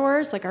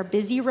corridors, like our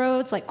busy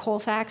roads, like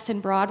Colfax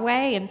and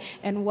Broadway,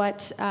 and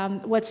what's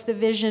the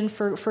vision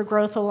for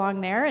growth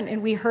along there.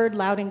 And we heard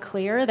loud and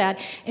clear that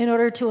in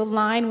order to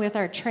align with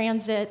our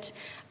transit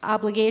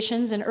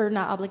obligations, or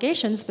not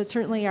obligations, but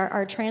certainly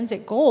our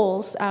transit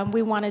goals,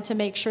 we wanted to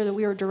make sure that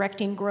we were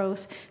directing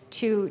growth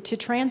to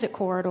transit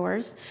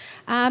corridors.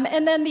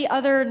 And then the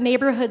other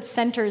neighborhood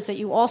centers that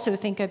you also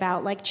think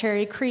about, like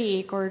Cherry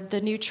Creek or the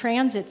new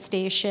transit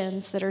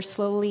stations that are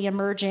slowly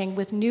emerging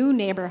with new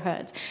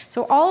neighborhoods.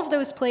 So all of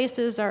those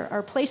places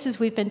are places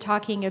we've been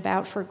talking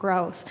about for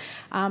growth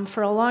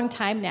for a long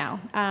time now.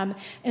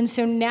 And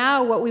so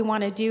now what we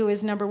want to do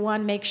is, number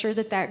one, make sure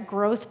that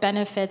growth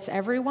benefits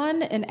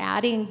everyone, and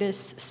adding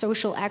this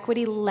social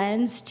equity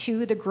lens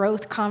to the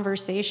growth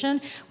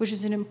conversation, which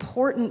is an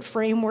important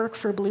framework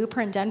for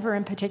Blueprint Denver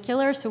in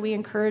particular. So we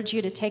encourage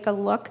you to take a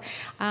look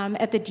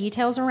at the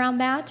details around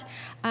that.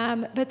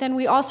 But then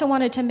we also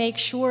wanted to make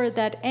sure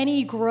that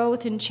any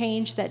growth and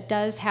change that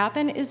does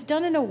happen is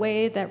done in a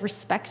way that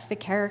respects the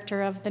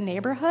character of the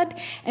neighborhood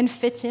and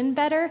fits in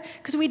better.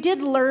 Because we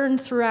did learn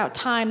throughout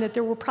time that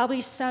there were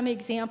probably some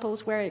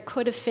examples where it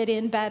could have fit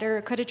in better,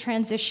 it could have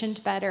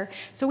transitioned better.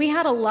 So we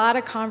had a lot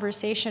of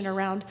conversation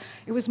around,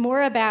 it was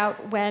more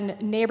about when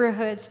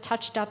neighborhoods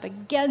touched up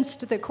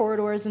against the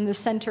corridors and the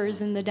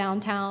centers and the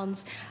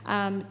downtowns,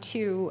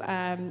 to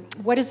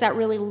what does that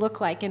really look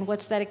like and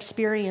what's that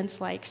experience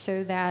like,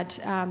 so that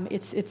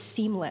it's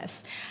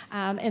seamless.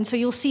 And so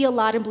you'll see a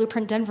lot in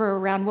Blueprint Denver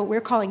around what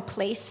we're calling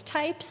place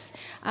types.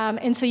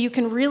 And so you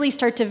can really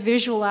start to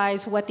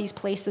visualize what these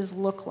places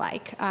look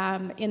like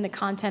in the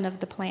content of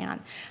the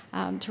plan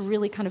to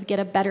really kind of get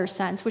a better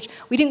sense, which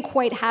we didn't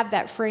quite have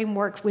that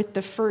framework with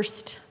the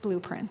first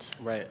blueprint.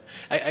 Right.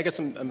 I guess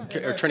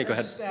Trini, go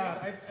ahead.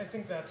 I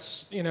think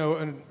that's,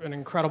 an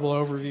incredible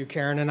overview,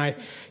 Karen. And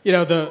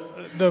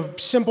the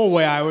simple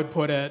way I would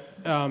put it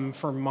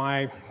for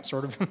my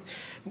sort of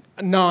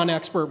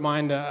non-expert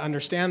mind to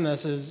understand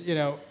this is,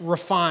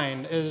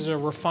 refined is a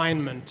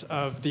refinement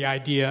of the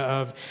idea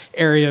of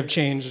area of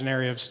change and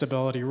area of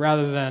stability.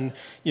 Rather than,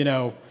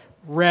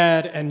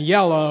 red and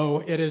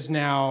yellow, it is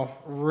now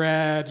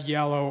red,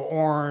 yellow,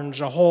 orange,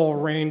 a whole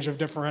range of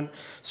different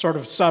sort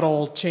of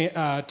subtle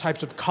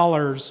types of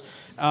colors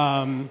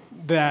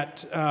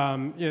that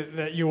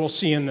you will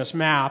see in this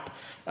map.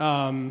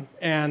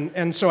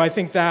 And so I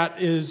think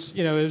that is,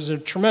 it was a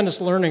tremendous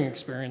learning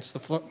experience, the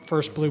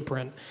first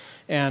blueprint.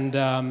 And,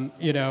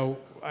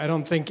 I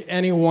don't think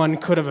anyone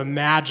could have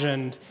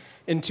imagined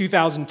in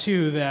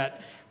 2002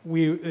 that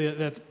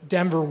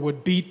Denver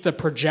would beat the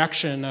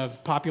projection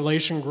of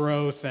population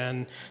growth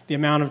and the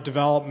amount of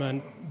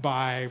development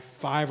by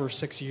 5 or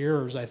 6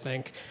 years, I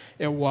think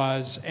it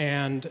was,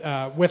 and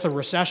with a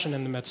recession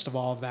in the midst of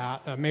all of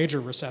that, a major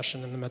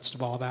recession in the midst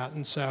of all that.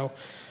 And so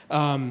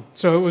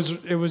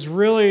it was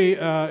really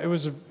it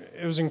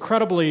was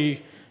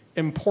incredibly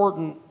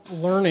important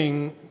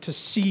learning to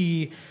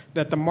see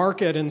that the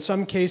market in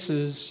some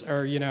cases,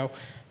 or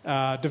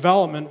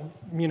development,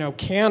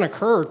 can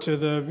occur to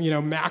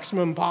the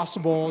maximum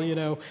possible,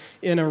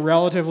 in a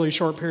relatively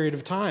short period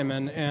of time,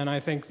 and I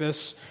think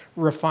this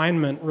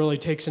refinement really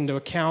takes into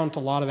account a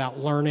lot of that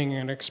learning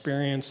and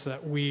experience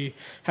that we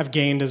have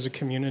gained as a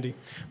community.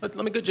 Let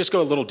me just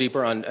go a little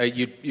deeper on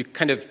you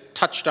kind of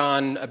touched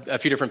on a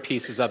few different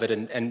pieces of it,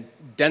 and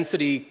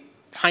density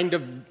kind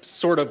of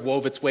sort of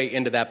wove its way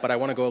into that, but I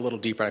want to go a little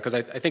deeper because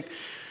I think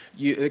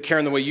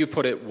Karen, the way you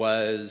put it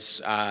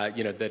was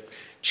that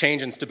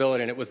change and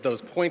stability, and it was those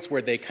points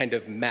where they kind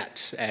of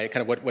met, kind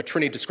of what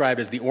Trini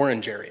described as the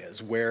orange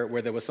areas, where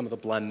there was some of the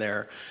blend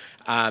there.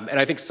 And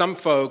I think some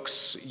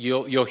folks,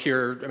 you'll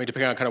hear,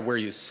 depending on kind of where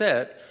you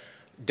sit,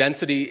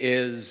 density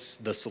is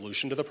the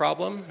solution to the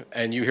problem,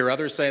 and you hear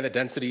others saying that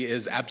density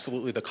is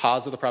absolutely the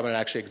cause of the problem and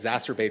actually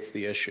exacerbates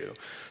the issue.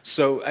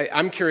 So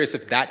I'm curious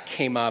if that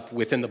came up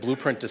within the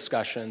Blueprint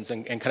discussions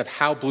and kind of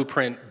how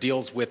Blueprint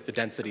deals with the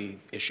density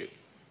issue.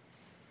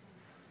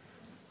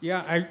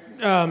 Yeah,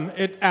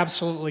 it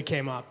absolutely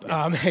came up.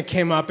 It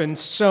came up in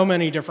so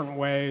many different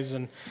ways,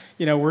 and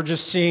we're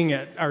just seeing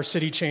our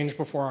city change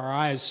before our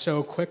eyes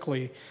so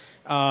quickly.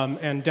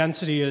 And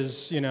density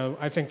is,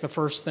 I think the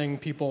first thing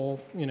people,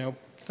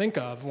 think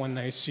of when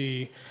they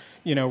see,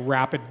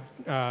 rapid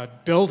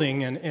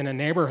building in a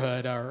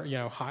neighborhood, or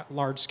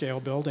large-scale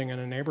building in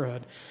a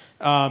neighborhood.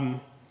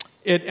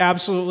 It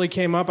absolutely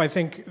came up. I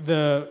think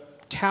the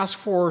task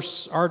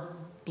force, our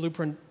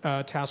Blueprint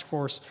task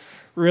force,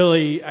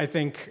 really, I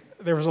think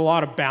there was a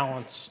lot of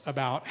balance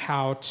about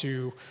how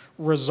to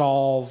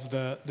resolve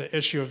the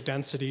issue of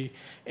density,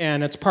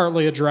 and it's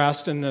partly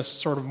addressed in this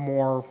sort of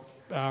more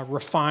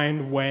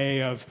refined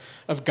way of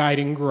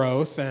guiding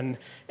growth and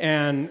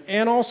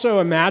also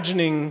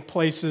imagining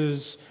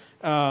places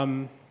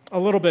a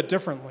little bit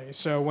differently.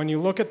 So when you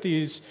look at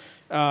these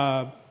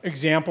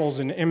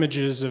examples and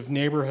images of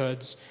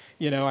neighborhoods,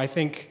 I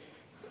think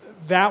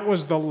that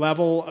was the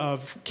level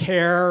of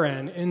care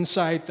and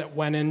insight that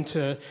went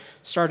into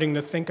starting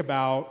to think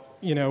about,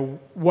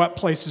 what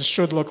places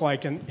should look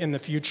like in the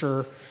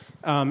future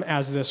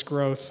as this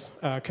growth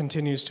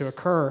continues to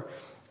occur.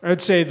 I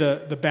would say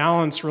the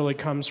balance really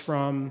comes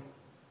from,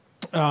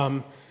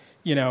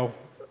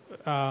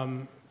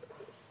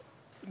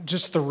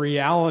 just the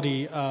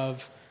reality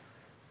of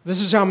this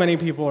is how many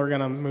people are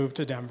going to move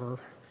to Denver.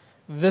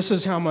 This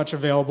is how much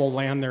available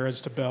land there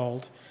is to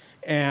build.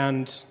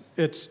 And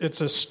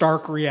it's a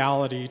stark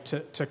reality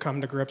to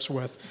come to grips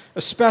with,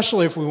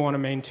 especially if we want to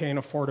maintain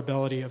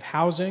affordability of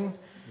housing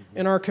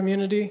in our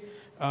community.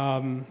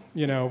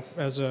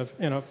 As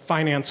a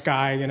finance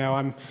guy,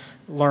 I'm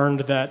learned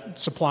that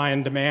supply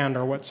and demand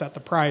are what set the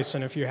price,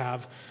 and if you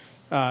have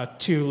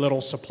too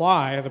little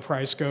supply, the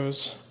price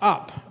goes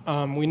up.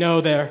 We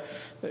know that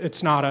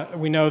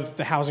we know that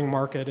the housing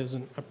market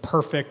isn't a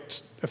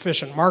perfect,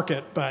 efficient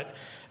market, but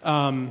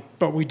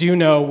we do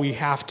know we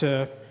have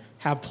to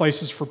have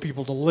places for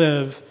people to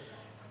live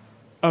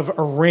of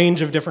a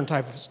range of different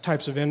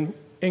types of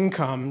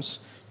incomes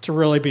to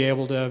really be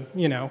able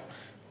to,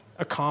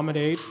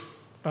 accommodate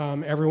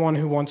everyone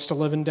who wants to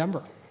live in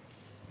Denver.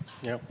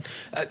 Yeah.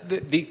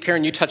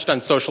 Karen, you touched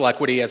on social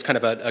equity as kind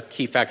of a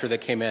key factor that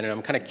came in, and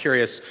I'm kind of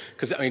curious,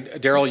 because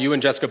Daryl, you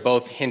and Jessica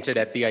both hinted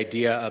at the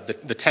idea of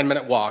the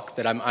 10-minute walk,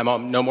 that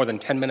I'm no more than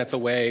 10 minutes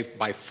away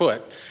by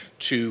foot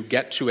to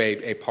get to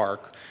a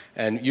park.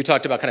 And you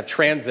talked about kind of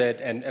transit,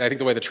 and I think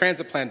the way the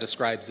transit plan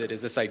describes it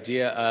is this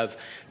idea of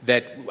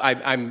that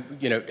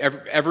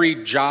every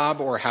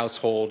job or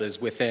household is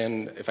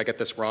within, if I get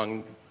this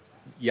wrong,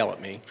 yell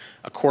at me,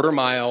 a quarter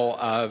mile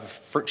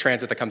of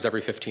transit that comes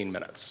every 15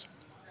 minutes.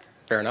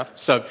 Fair enough?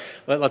 So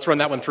let's run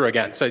that one through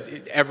again. So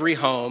every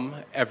home,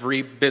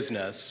 every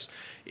business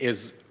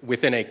is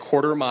within a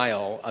quarter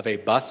mile of a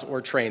bus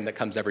or train that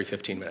comes every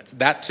 15 minutes.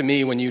 That, to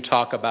me, when you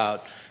talk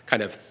about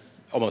kind of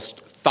almost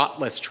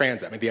thoughtless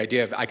transit, I mean, the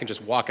idea of I can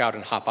just walk out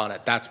and hop on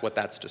it, that's what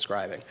that's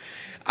describing.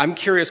 I'm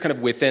curious, kind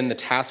of within the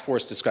task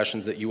force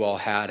discussions that you all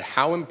had,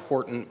 how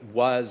important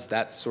was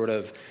that sort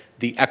of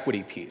the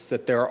equity piece,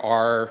 that there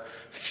are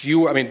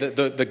fewer, I mean,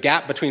 the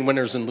gap between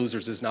winners and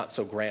losers is not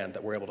so grand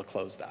that we're able to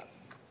close that.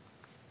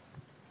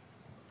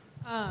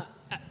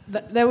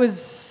 That was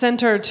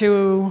center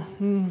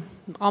to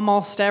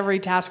almost every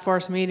task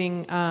force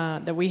meeting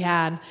that we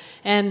had.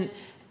 And,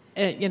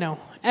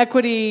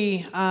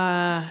 equity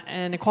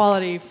and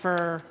equality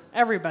for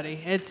everybody.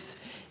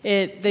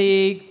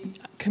 The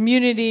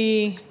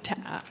community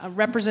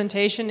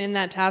representation in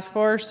that task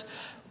force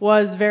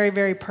was very,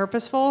 very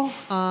purposeful,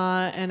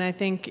 and I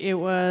think it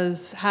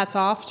was hats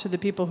off to the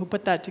people who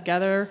put that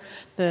together,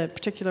 the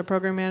particular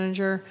program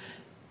manager.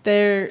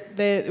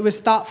 It was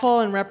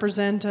thoughtful and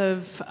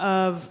representative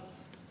of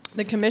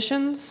the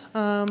commissions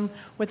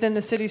within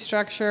the city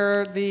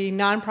structure, the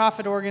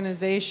nonprofit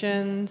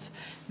organizations,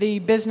 the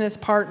business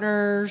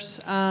partners,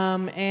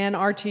 and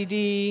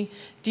RTD,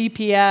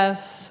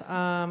 DPS,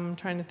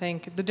 trying to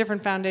think, the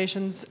different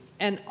foundations,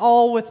 and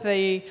all with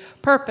the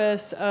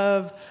purpose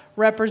of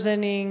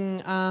representing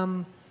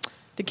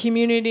the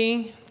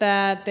community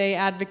that they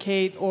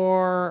advocate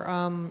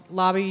or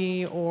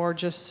lobby or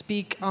just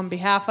speak on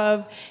behalf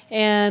of.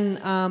 And,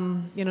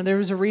 there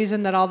was a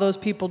reason that all those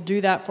people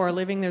do that for a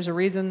living. There's a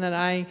reason that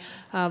I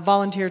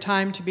volunteer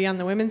time to be on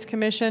the Women's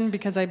Commission,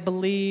 because I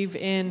believe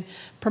in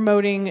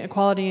promoting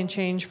equality and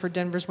change for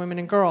Denver's women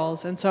and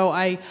girls. And so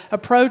I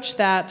approached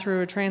that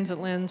through a transit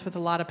lens with a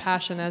lot of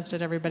passion, as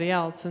did everybody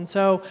else. And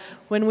so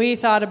when we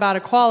thought about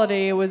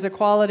equality, it was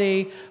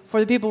equality for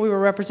the people we were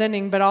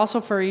representing, but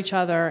also for each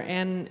other,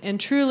 and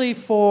truly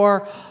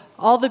for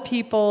all the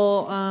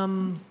people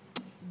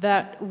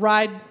that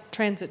ride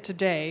transit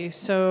today.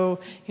 So,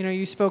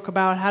 you spoke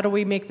about how do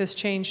we make this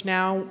change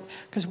now,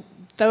 because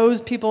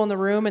those people in the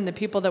room and the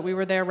people that we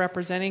were there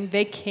representing,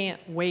 they can't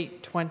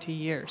wait 20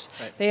 years.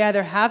 Right. They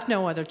either have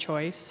no other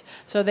choice,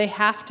 so they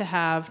have to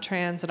have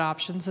transit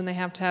options, and they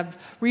have to have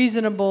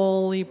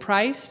reasonably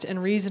priced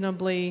and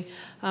reasonably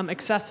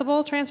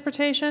accessible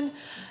transportation,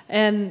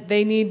 and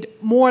they need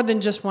more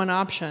than just one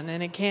option,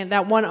 and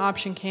that one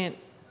option can't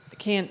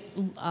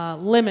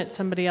limit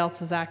somebody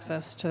else's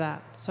access to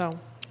that. So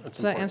does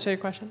that answer your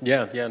question?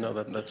 Yeah, no,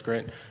 that's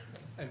great.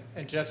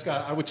 And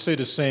Jessica, I would say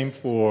the same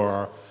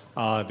for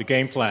the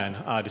game plan.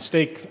 The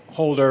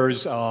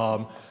stakeholders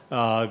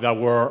that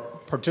were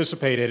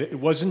participated, it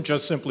wasn't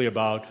just simply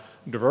about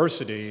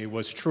diversity, it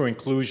was true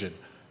inclusion.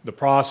 The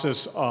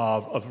process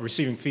of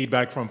receiving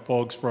feedback from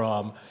folks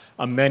from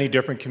many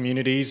different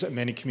communities,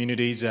 many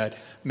communities that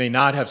may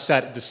not have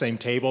sat at the same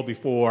table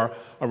before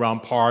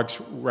around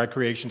parks,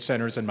 recreation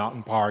centers, and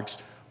mountain parks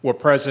were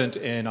present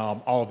in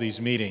all of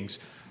these meetings.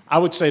 I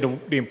would say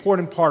the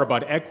important part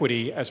about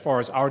equity, as far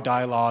as our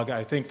dialogue,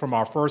 I think from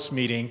our first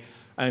meeting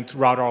and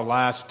throughout our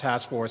last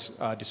task force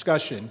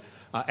discussion,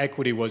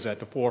 equity was at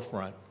the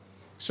forefront.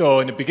 So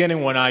in the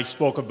beginning, when I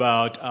spoke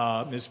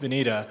about Ms.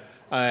 Venita,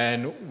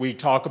 and we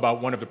talk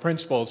about one of the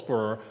principles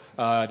for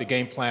the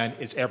game plan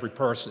is every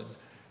person,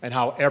 and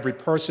how every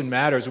person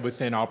matters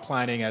within our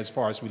planning as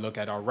far as we look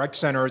at our rec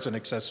centers and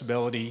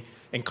accessibility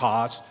and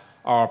cost,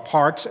 our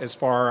parks as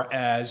far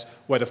as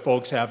whether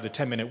folks have the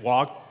 10-minute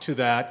walk to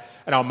that,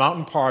 and our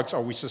mountain parks,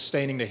 are we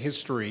sustaining the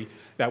history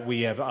that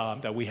we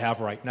have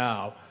right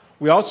now?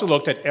 We also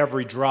looked at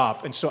every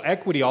drop, and so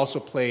equity also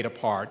played a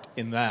part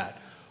in that.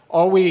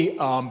 Are we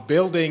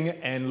building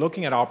and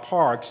looking at our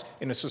parks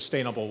in a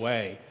sustainable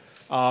way?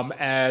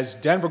 As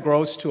Denver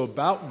grows to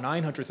about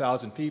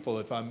 900,000 people,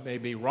 if I may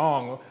be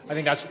wrong, I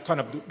think that's kind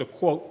of the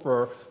quote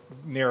for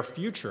near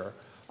future.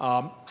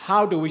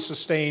 How do we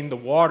sustain the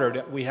water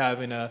that we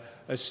have in a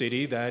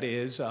city that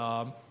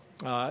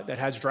that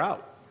has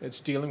drought? It's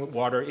dealing with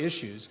water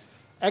issues.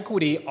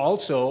 Equity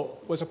also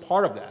was a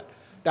part of that.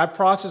 That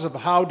process of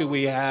how do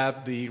we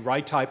have the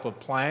right type of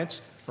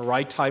plants, the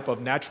right type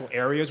of natural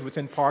areas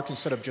within parks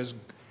instead of just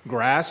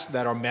grass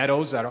that are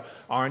meadows that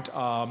aren't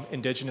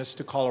indigenous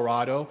to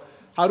Colorado.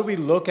 How do we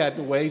look at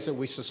the ways that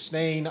we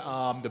sustain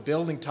the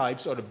building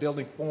types or the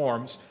building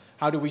forms?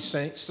 How do we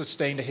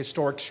sustain the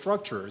historic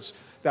structures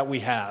that we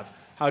have?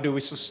 How do we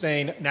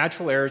sustain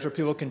natural areas where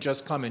people can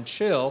just come and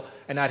chill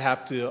and not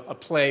have to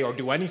play or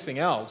do anything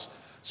else?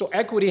 So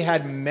equity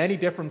had many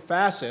different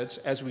facets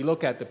as we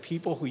look at the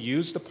people who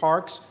use the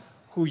parks,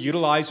 who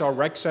utilize our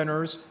rec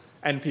centers,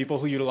 and people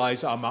who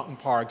utilize our mountain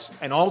parks.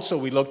 And also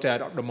we looked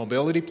at the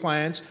mobility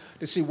plans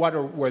to see what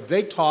were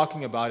they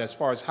talking about as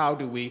far as how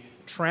do we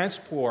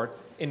transport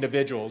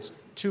individuals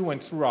to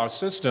and through our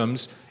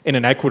systems in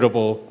an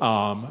equitable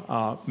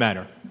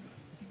manner.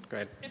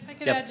 Great. If I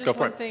could add just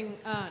one thing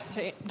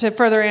to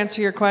further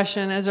answer your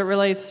question as it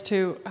relates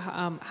to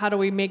how do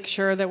we make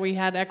sure that we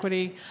had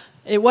equity.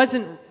 It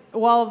wasn't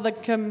while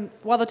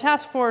the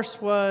task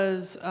force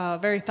was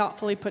very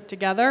thoughtfully put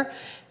together,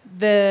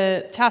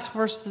 the task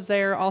force is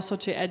there also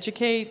to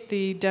educate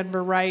the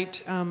Denver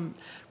Right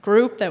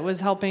group that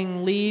was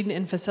helping lead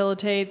and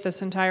facilitate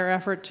this entire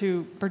effort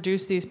to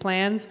produce these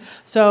plans.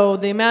 So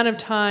the amount of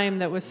time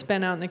that was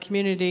spent out in the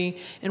community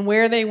and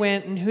where they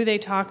went and who they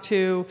talked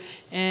to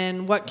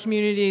and what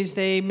communities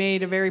they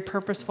made a very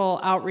purposeful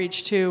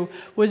outreach to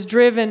was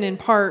driven in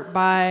part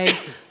by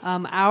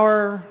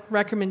our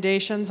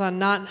recommendations on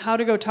not how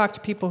to go talk to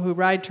people who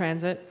ride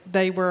transit.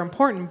 They were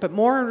important, but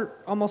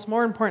almost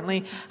more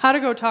importantly, how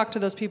to go talk to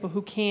those people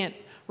who can't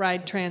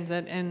ride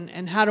transit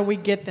and how do we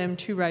get them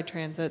to ride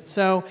transit.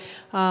 So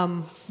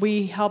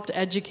we helped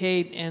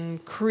educate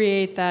and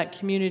create that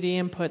community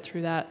input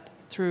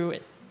through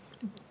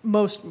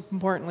most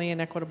importantly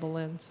an equitable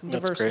lens and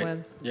diverse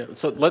lens. Yeah.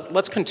 So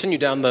let's continue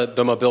down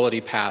the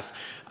mobility path.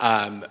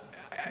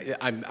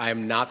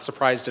 I'm not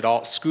surprised at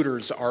all.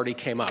 Scooters already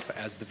came up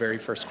as the very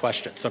first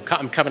question. So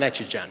I'm coming at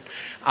you, Jen.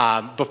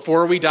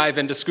 Before we dive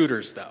into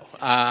scooters,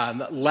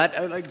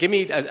 though, give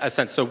me a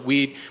sense. So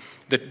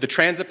the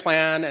transit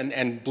plan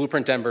and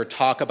Blueprint Denver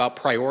talk about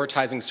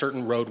prioritizing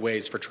certain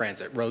roadways for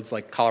transit, roads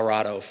like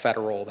Colorado,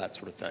 Federal, that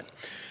sort of thing.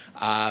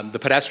 The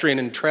pedestrian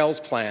and trails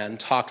plan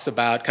talks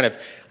about kind of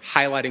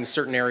highlighting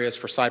certain areas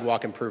for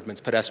sidewalk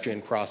improvements,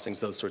 pedestrian crossings,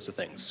 those sorts of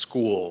things,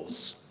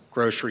 schools,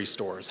 grocery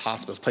stores,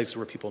 hospitals, places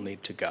where people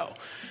need to go.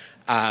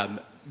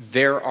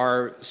 There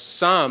are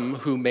some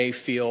who may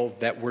feel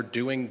that we're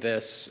doing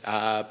this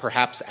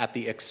perhaps at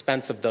the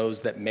expense of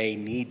those that may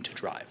need to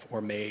drive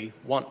or may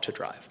want to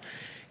drive.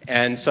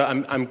 And so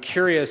I'm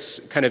curious,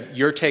 kind of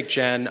your take,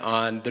 Jen,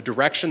 on the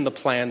direction the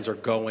plans are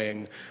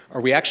going. Are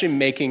we actually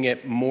making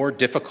it more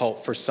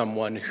difficult for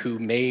someone who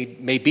may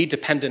be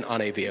dependent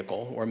on a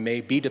vehicle or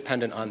may be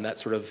dependent on that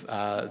sort of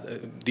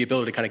the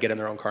ability to kind of get in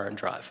their own car and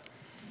drive?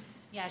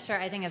 Yeah, sure.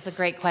 I think it's a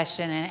great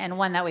question and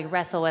one that we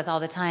wrestle with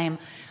all the time.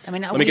 I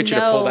mean, let me get you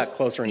to pull that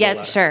closer.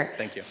 Yeah, sure.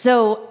 Thank you.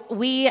 So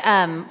we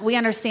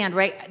understand,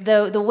 right?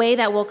 The way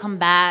that we'll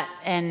combat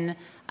and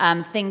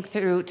think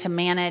through to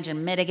manage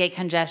and mitigate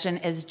congestion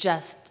is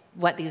just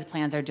what these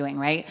plans are doing,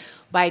 right?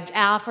 By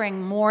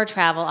offering more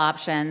travel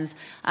options,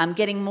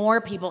 getting more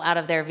people out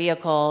of their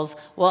vehicles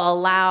will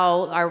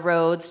allow our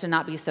roads to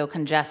not be so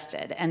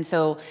congested. And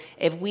so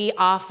if we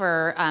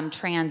offer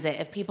transit,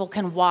 if people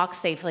can walk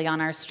safely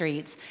on our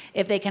streets,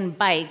 if they can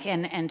bike,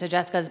 and to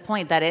Jessica's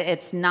point that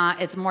it's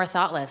more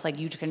thoughtless, like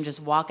you can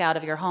just walk out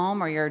of your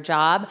home or your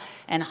job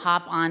and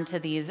hop onto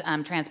these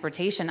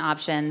transportation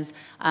options,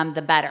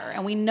 the better.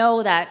 And we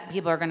know that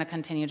people are gonna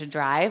continue to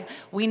drive.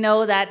 We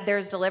know that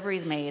there's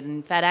deliveries made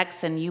and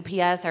FedEx and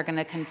UPS are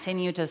gonna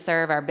continue to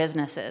serve our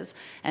businesses.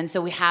 And so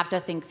we have to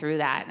think through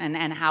that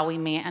and how we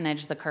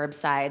manage the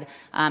curbside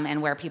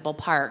and where people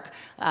park.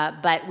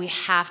 But we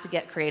have to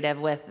get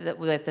creative with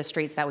the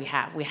streets that we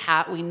have.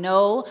 We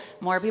know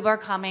more people are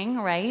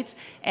coming, right?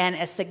 And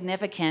a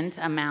significant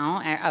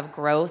amount of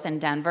growth in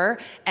Denver.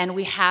 And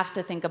we have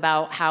to think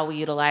about how we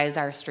utilize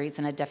our streets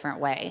in a different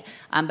way.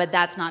 But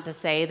that's not to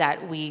say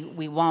that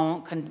we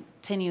won't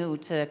continue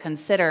to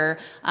consider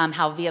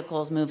how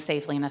vehicles move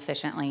safely and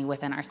efficiently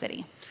within our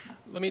city.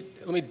 Let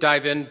me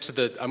dive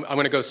into I'm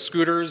going to go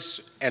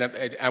scooters, and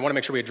I want to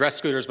make sure we address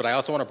scooters, but I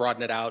also want to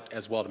broaden it out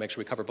as well to make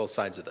sure we cover both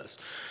sides of this.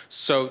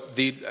 So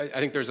I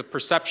think there's a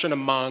perception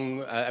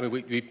among,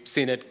 we've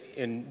seen it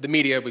in the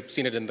media, we've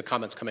seen it in the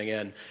comments coming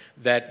in,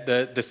 that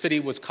the city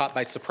was caught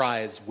by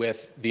surprise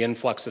with the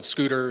influx of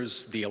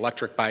scooters, the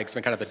electric bikes,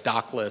 and kind of the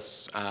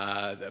dockless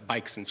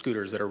bikes and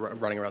scooters that are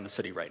running around the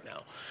city right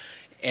now.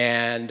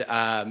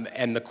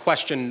 And the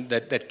question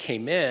that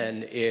came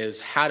in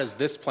is, how does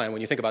this plan,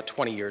 when you think about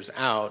 20 years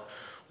out,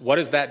 what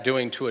is that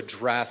doing to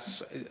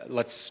address,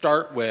 let's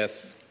start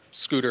with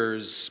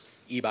scooters,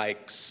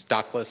 e-bikes,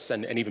 dockless,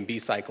 and even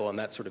B-cycle and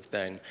that sort of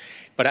thing.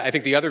 But I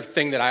think the other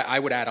thing that I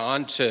would add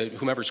on to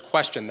whomever's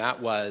question that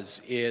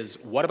is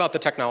what about the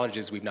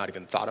technologies we've not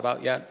even thought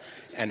about yet?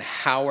 And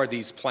how are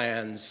these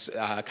plans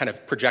kind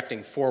of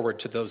projecting forward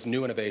to those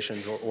new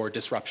innovations or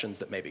disruptions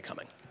that may be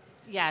coming?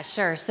 Yeah,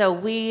 sure. So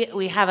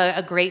we have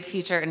a great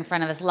future in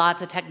front of us,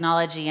 lots of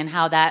technology and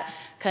how that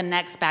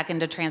connects back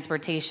into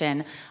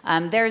transportation.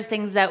 There's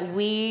things that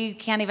we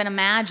can't even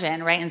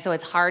imagine, right? And so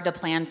it's hard to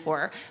plan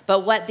for.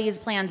 But what these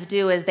plans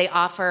do is they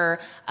offer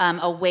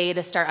a way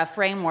to start a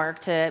framework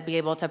to be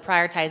able to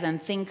prioritize and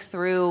think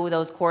through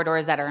those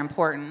corridors that are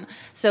important.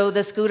 So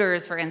the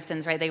scooters, for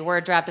instance, right? They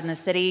were dropped in the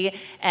city,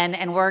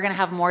 and we're going to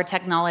have more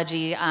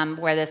technology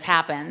where this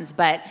happens.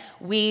 But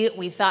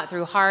we thought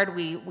through hard.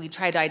 We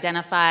tried to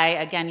identify,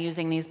 again,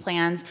 using these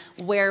plans,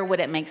 where would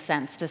it make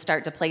sense to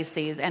start to place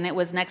these? And it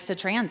was next to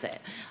transit.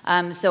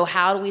 So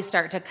how do we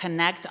start to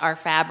connect our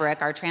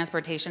fabric, our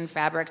transportation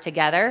fabric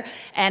together?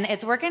 And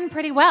it's working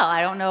pretty well.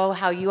 I don't know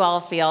how you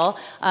all feel,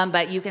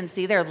 but you can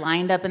see they're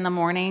lined up in the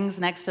mornings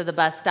next to the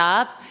bus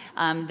stops.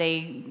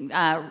 They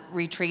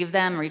retrieve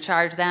them,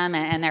 recharge them,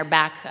 and they're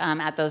back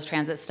at those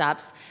transit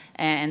stops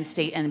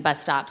and bus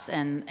stops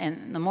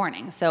in the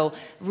morning. So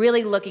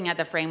really looking at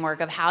the framework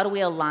of how do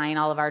we align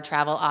all of our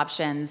travel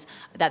options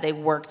that they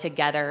work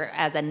together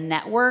as a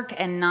network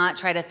and not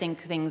try to think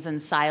things in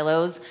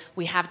silos.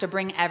 We have to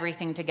bring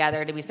everything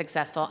together to be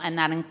successful, and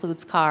that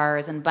includes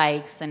cars and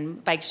bikes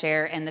and bike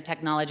share and the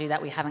technology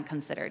that we haven't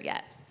considered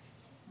yet.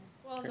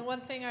 Well, the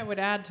one thing I would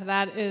add to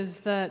that is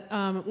that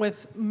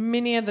with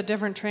many of the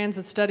different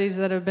transit studies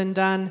that have been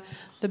done,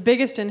 the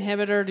biggest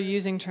inhibitor to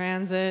using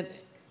transit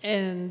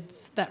and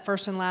that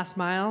first and last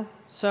mile.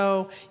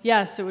 So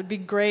yes, it would be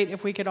great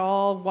if we could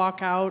all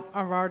walk out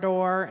of our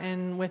door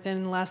and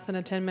within less than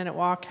a 10-minute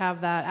walk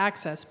have that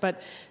access.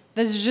 But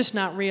this is just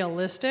not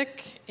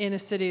realistic in a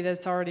city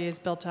that's already as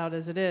built out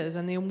as it is.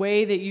 And the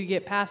way that you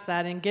get past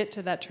that and get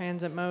to that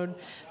transit mode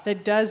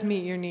that does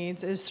meet your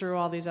needs is through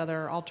all these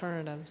other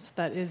alternatives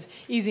that is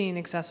easy and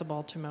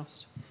accessible to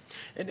most.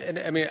 And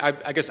I mean,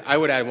 I guess I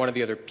would add one of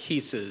the other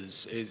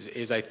pieces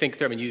is I think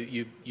there, I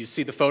mean, you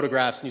see the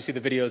photographs and you see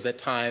the videos at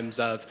times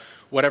of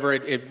whatever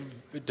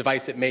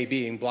device it may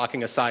be,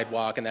 blocking a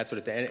sidewalk and that sort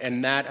of thing.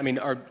 And that, I mean,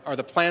 are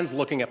the plans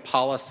looking at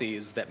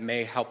policies that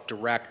may help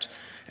direct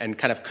and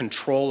kind of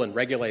control and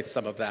regulate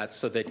some of that,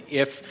 so that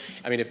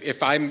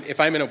if I'm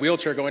in a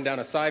wheelchair going down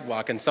a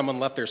sidewalk and someone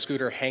left their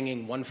scooter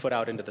hanging 1 foot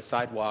out into the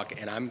sidewalk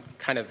and I'm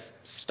kind of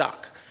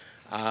stuck,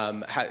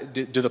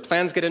 do the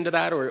plans get into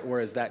that, or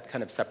is that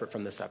kind of separate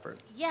from this effort?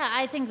 Yeah,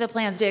 I think the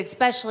plans do,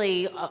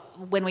 especially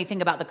when we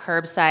think about the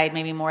curbside,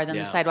 maybe more than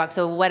the sidewalk.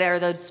 So what are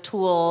those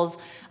tools,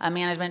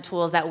 management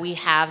tools that we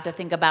have to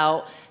think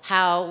about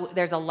how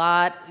there's a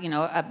lot,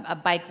 a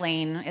bike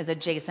lane is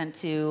adjacent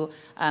to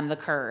the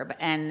curb,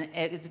 and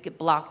it's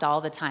blocked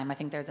all the time. I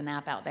think there's an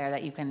app out there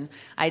that you can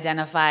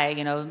identify,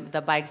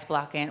 the bike's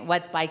blocking,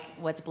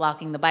 what's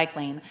blocking the bike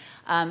lane.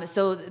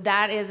 So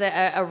that is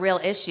a real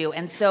issue.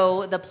 And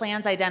so the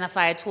plans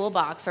identify a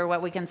toolbox for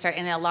what we can start,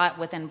 and a lot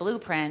within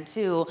Blueprint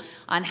too,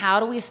 on how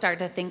do we start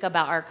to think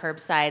about our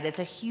curbside. It's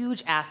a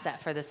huge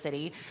asset for the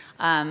city.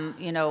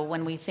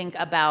 When we think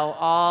about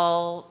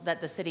all that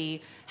the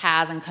city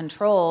has and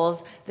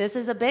controls, this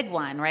is a big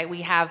one, right?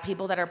 We have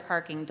people that are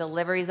parking,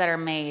 deliveries that are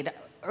made,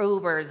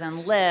 Ubers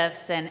and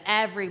Lyfts, and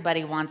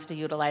everybody wants to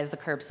utilize the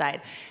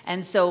curbside.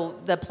 And so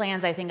the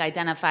plans, I think,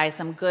 identify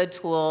some good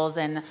tools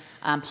and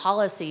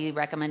policy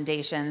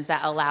recommendations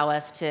that allow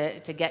us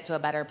to get to a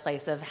better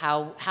place of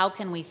how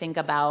can we think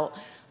about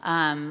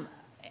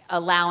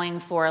allowing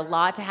for a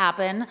lot to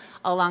happen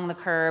along the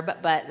curb,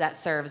 but that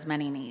serves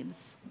many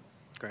needs.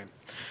 Great.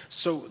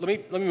 So let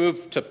me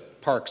move to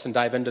parks and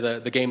dive into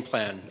the game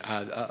plan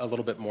a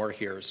little bit more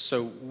here.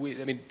 So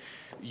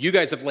you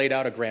guys have laid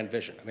out a grand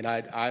vision. I mean,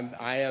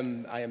 I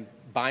am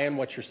buying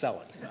what you're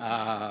selling,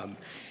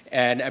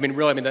 and I mean,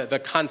 really, the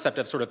concept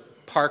of sort of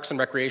parks and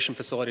recreation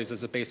facilities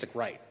is a basic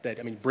right. That,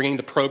 I mean, bringing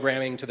the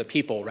programming to the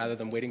people rather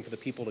than waiting for the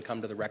people to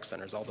come to the rec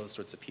centers, all those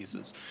sorts of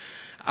pieces.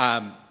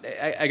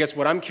 I guess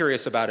what I'm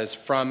curious about is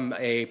from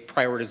a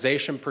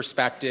prioritization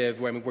perspective,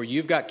 where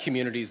you've got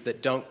communities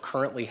that don't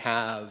currently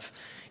have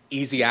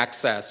easy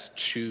access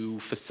to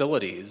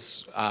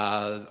facilities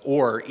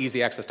or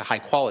easy access to high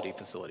quality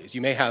facilities.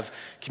 You may have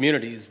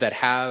communities that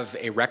have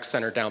a rec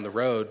center down the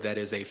road that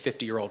is a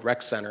 50-year-old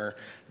rec center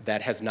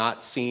that has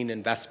not seen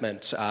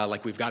investment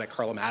like we've got at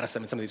Carla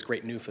Madison and some of these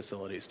great new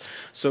facilities.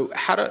 So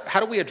how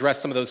do we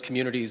address some of those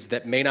communities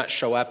that may not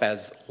show up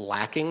as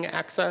lacking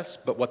access,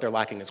 but what they're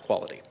lacking is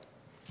quality?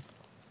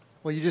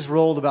 Well, you just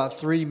rolled about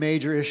three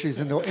major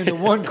issues into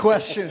one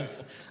question.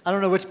 I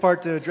don't know which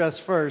part to address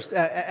first.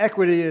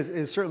 Equity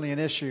is certainly an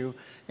issue,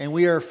 and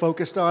we are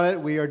focused on it.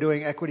 We are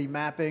doing equity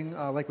mapping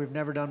like we've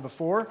never done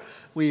before.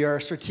 We are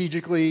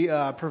strategically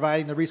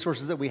providing the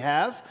resources that we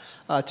have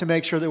to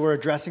make sure that we're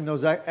addressing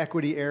those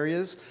equity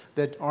areas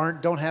that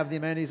don't have the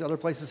amenities other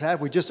places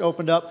have. We just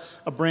opened up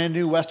a brand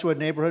new Westwood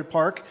neighborhood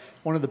park,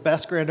 one of the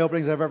best grand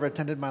openings I've ever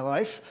attended in my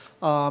life.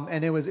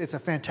 And it's a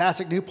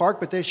fantastic new park,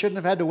 but they shouldn't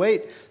have had to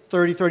wait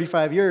 30,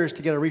 35 years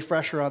to get a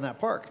refresher on that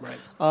park.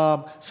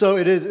 Right. So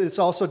it's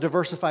also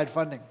diversified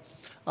funding.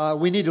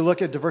 We need to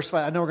look at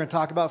diversified. I know we're going to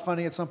talk about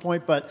funding at some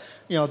point, but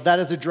that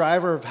is a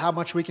driver of how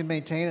much we can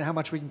maintain and how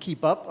much we can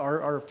keep up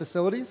our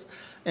facilities.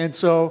 And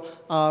so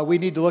we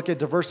need to look at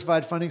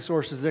diversified funding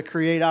sources that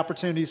create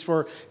opportunities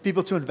for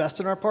people to invest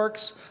in our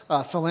parks,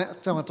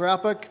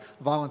 philanthropic,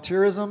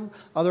 volunteerism,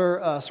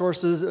 other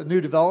sources.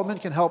 New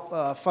development can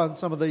help fund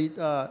some of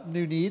the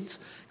new needs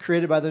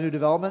created by the new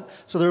development.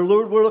 So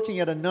we're looking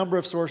at a number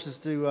of sources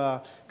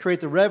to create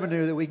the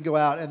revenue that we can go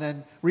out and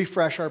then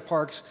refresh our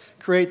parks,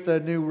 create the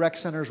new rec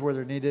center centers where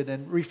they're needed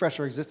and refresh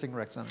our existing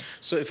rec centers.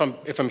 So if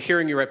I'm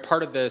hearing you right,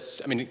 part of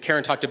this, I mean,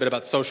 Karen talked a bit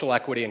about social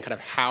equity and kind of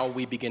how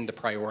we begin to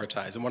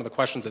prioritize. And one of the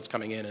questions that's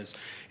coming in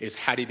is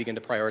how do you begin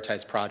to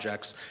prioritize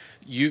projects?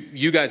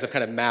 You guys have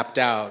kind of mapped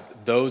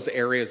out those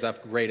areas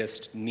of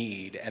greatest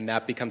need, and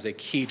that becomes a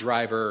key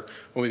driver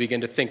when we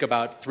begin to think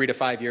about 3 to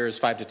 5 years,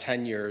 5 to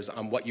 10 years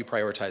on what you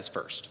prioritize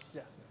first.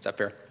 Yeah. Is that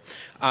fair?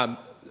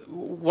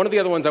 One of the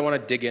other ones I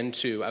want to dig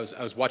into, I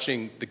was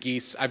watching the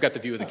geese. I've got the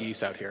view of the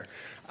geese out here.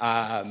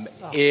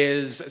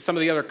 Is some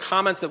of the other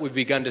comments that we've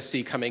begun to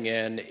see coming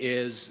in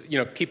is,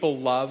 people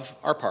love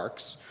our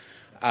parks,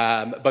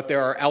 but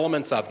there are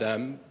elements of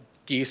them,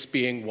 geese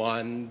being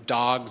one,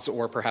 dogs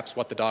or perhaps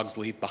what the dogs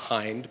leave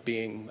behind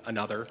being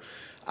another.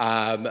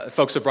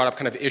 Folks have brought up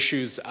kind of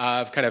issues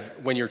of kind of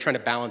when you're trying to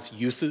balance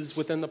uses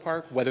within the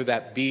park, whether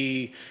that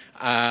be,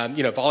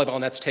 volleyball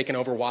nets taken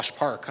over Wash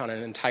Park on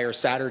an entire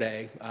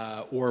Saturday,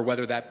 or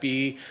whether that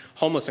be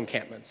homeless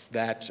encampments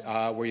that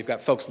where you've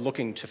got folks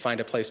looking to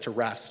find a place to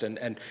rest.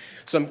 And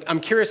so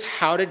I'm curious,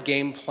 how did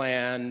Game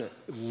Plan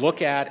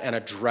look at and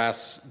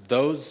address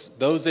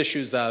those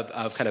issues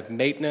of kind of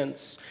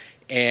maintenance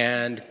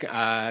and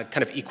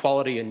kind of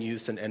equality in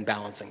use and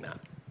balancing that?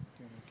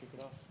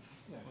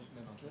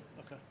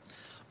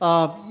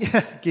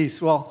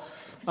 Geese. Well,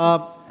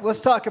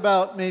 let's talk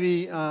about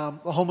maybe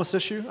the homeless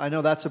issue. I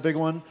know that's a big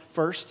one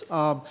first,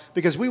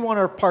 because we want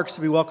our parks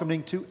to be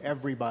welcoming to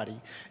everybody,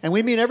 and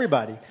we mean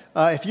everybody.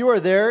 If you are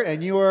there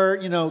and you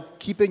are,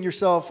 keeping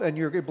yourself and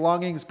your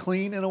belongings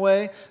clean in a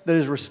way that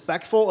is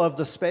respectful of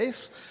the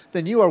space,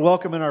 then you are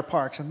welcome in our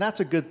parks, and that's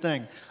a good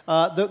thing.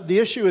 The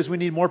issue is we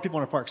need more people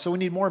in our parks, so we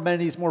need more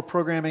amenities, more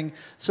programming,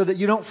 so that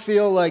you don't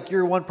feel like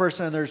you're one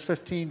person and there's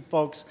 15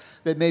 folks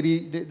that maybe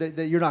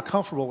that you're not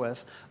comfortable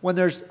with. When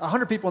there's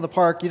 100 people in the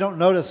park, you don't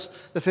notice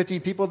the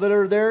 15 people that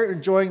are there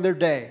enjoying their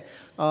day.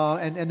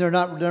 And they're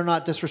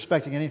not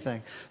disrespecting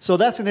anything. So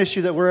that's an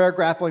issue that we're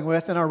grappling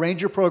with in our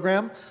ranger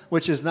program,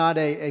 which is not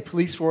a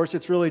police force.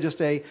 It's really just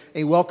a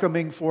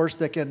welcoming force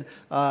that can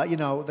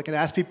that can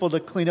ask people to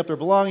clean up their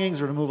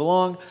belongings or to move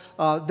along.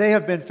 They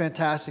have been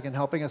fantastic in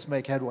helping us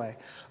make headway.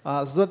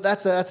 So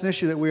that's an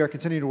issue that we are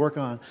continuing to work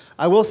on.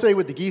 I will say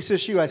with the geese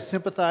issue, I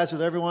sympathize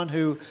with everyone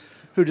who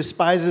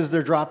despises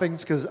their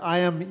droppings, because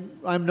I'm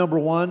number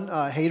one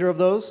hater of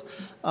those.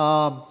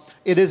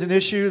 It is an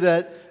issue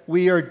that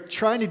we are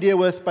trying to deal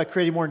with by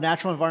creating more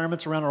natural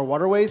environments around our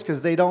waterways,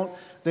 because they want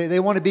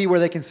to be where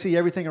they can see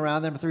everything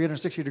around them at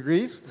 360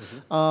 degrees.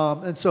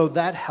 Mm-hmm. And so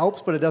that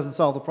helps, but it doesn't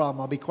solve the problem.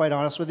 I'll be quite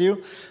honest with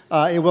you.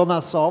 It will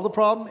not solve the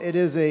problem. It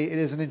is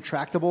an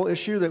intractable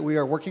issue that we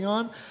are working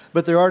on,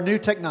 but there are new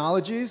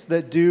technologies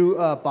that do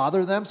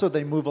bother them, so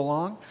they move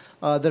along,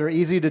 that are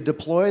easy to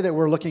deploy, that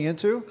we're looking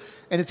into.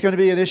 And it's going to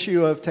be an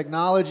issue of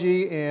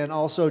technology and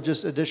also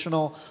just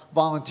additional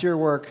volunteer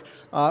work.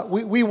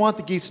 We want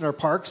the geese in our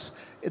parks.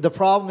 The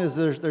problem is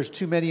there's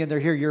too many and they're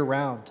here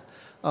year-round.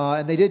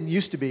 And they didn't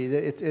used to be.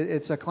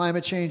 It's a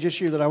climate change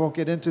issue that I won't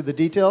get into the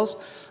details.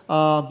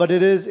 But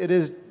it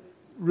is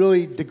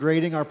really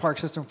degrading our park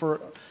system for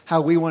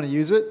how we want to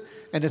use it.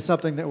 And it's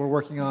something that we're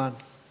working on.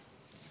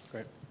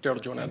 Great. Daryl,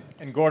 did you want to add?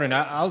 And Gordon,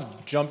 I'll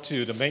jump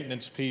to the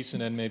maintenance piece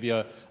and then maybe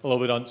a little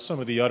bit on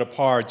some of the other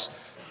parts.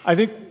 I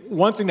think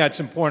one thing that's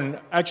important,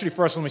 actually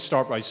first let me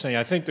start by saying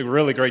I think the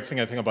really great thing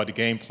about the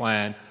game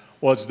plan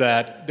was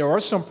that there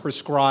are some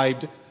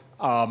prescribed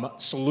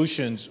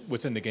solutions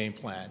within the game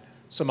plan,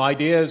 some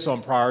ideas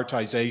on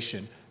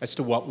prioritization as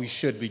to what we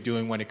should be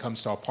doing when it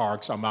comes to our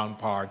parks, our mountain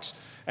parks,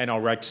 and our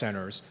rec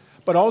centers.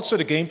 But also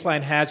the game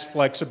plan has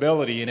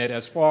flexibility in it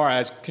as far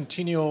as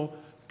continual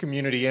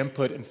community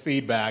input and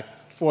feedback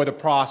for the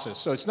process.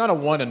 So it's not a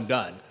one and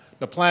done.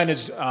 The plan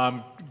is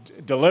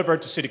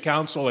delivered to City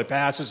Council, it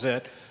passes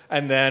it,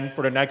 and then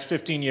for the next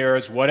 15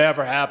 years,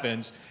 whatever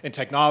happens in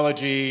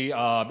technology,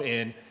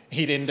 in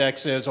heat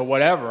indexes or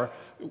whatever,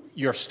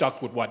 you're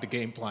stuck with what the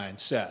game plan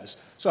says.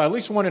 So I at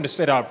least wanted to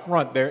say out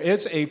front, there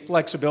is a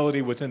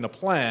flexibility within the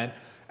plan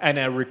and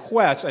a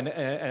request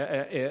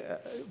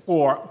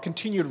for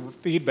continued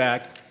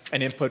feedback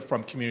and input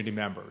from community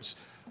members.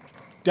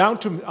 Down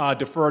to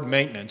deferred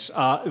maintenance.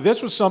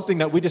 This was something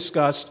that we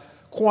discussed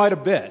quite a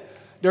bit.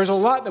 There's a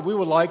lot that we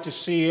would like to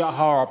see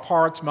how our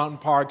parks, mountain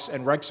parks,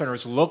 and rec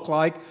centers look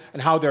like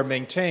and how they're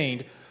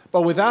maintained,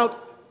 but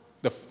without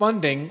the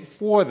funding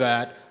for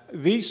that,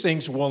 these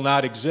things will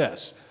not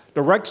exist.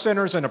 The rec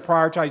centers and the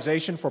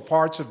prioritization for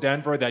parts of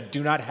Denver that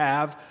do not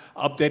have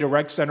updated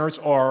rec centers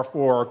or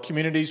for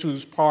communities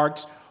whose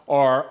parks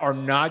are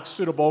not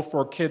suitable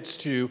for kids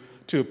to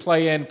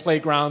play in,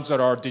 playgrounds that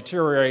are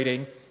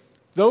deteriorating,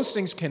 those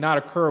things cannot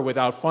occur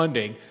without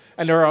funding.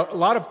 And there are a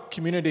lot of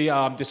community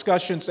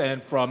discussions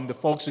and from the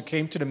folks who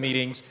came to the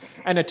meetings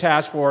and the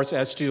task force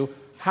as to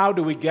how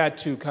do we get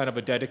to kind of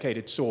a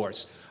dedicated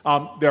source.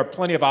 There are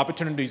plenty of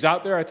opportunities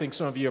out there. I think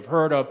some of you have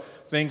heard of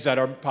things that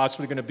are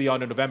possibly going to be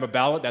on the November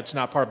ballot. That's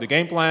not part of the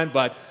game plan,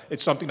 but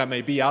it's something that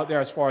may be out there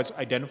as far as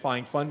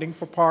identifying funding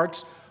for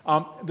parks.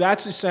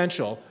 That's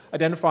essential,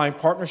 identifying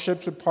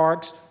partnerships with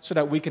parks so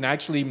that we can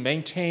actually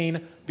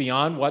maintain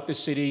beyond what the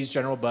city's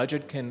general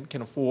budget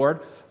can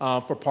afford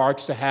for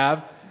parks to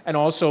have. And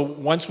also,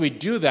 once we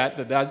do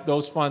that,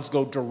 those funds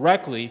go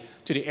directly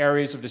to the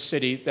areas of the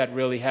city that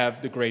really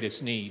have the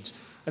greatest needs.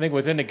 I think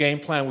within the game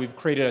plan, we've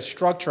created a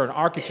structure and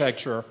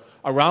architecture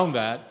around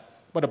that.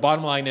 But the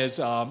bottom line is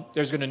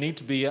there's going to need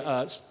to be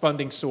a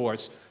funding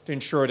source to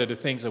ensure that the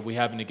things that we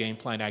have in the game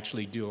plan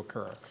actually do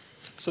occur.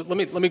 So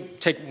let me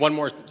take one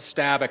more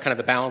stab at kind of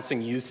the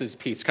balancing uses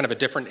piece, kind of a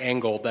different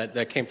angle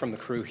that came from the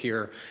crew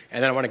here.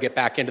 And then I want to get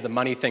back into the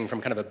money thing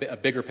from kind of a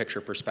bigger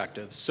picture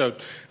perspective. So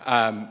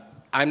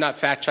I'm not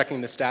fact-checking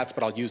the stats,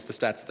 but I'll use the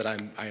stats that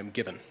I am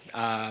given.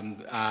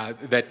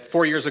 That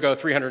 4 years ago,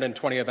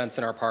 320 events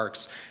in our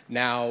parks,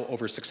 now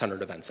over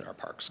 600 events in our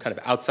parks, kind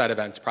of outside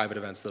events, private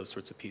events, those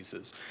sorts of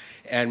pieces.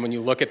 And when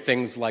you look at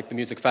things like the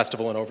Music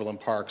Festival in Overland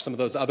Park, some of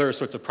those other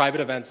sorts of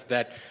private events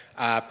that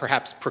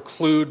perhaps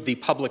preclude the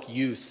public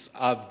use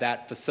of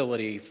that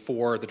facility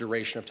for the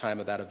duration of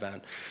time of that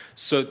event.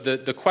 So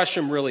the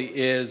question really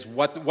is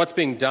what's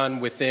being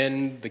done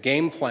within the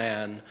game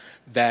plan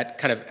that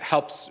kind of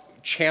helps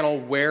channel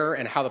where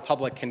and how the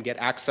public can get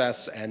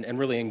access and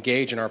really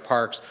engage in our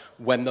parks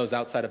when those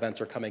outside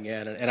events are coming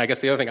in. And I guess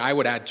the other thing I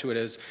would add to it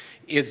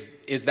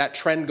is that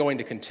trend going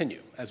to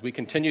continue? As we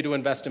continue to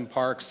invest in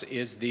parks,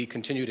 is the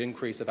continued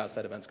increase of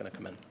outside events going to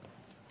come in?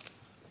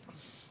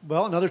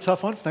 Well, another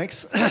tough one,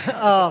 thanks.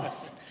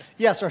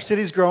 Yes, our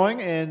city's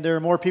growing, and there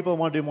are more people who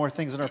want to do more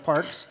things in our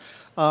parks.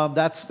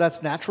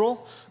 That's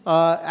natural.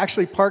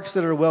 Actually, parks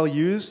that are well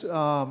used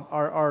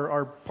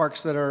are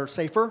parks that are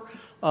safer.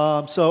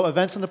 So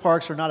events in the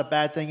parks are not a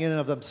bad thing in and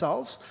of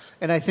themselves.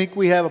 And I think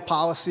we have a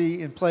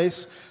policy in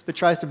place that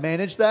tries to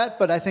manage that.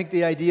 But I think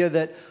the idea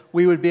that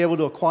we would be able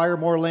to acquire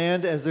more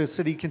land as the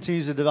city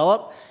continues to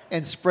develop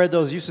and spread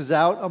those uses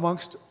out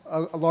amongst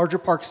a larger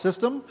park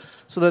system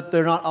so that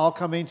they're not all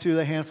coming to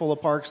the handful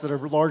of parks that are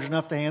large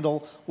enough to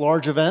handle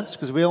large events,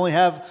 because we only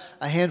have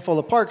a handful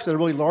of parks that are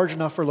really large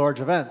enough for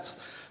large events.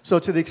 So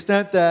to the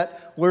extent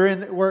that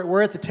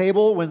we're at the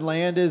table when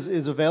land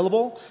is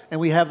available and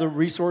we have the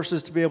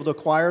resources to be able to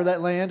acquire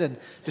that land and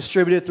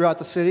distribute it throughout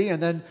the city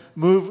and then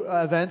move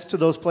events to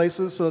those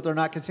places so that they're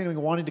not continuing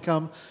wanting to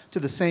come to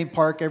the same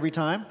park every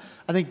time,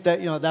 I think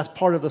that that's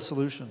part of the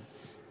solution.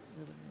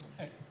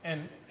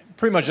 And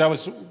pretty much that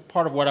was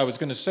part of what I was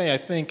going to say. I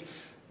think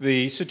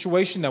the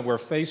situation that we're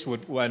faced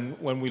with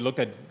when we looked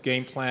at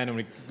game plan and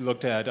we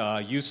looked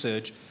at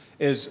usage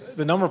is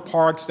the number of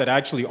parks that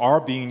actually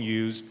are being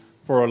used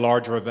for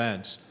larger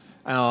events.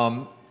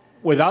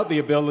 Without the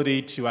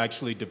ability to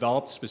actually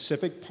develop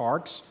specific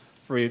parks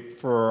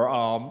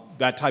for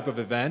that type of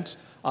event,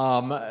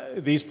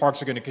 these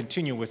parks are going to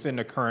continue within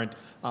the current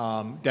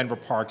Denver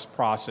Parks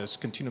process,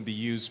 continue to be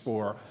used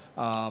for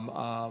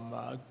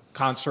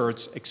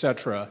concerts,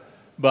 etc.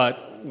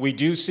 But we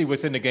do see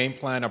within the game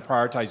plan a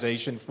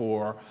prioritization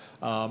for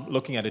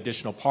looking at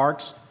additional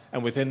parks,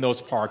 and within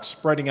those parks,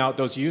 spreading out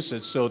those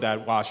uses so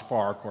that Wash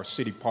Park or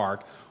City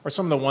Park or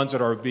some of the ones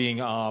that are being,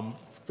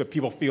 that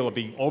people feel are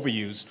being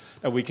overused,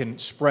 that we can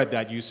spread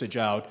that usage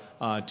out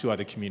to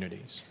other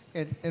communities.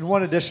 And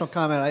one additional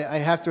comment, I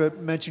have to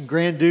mention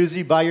Grand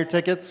Doozy, buy your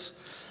tickets.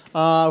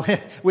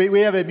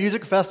 We have a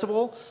music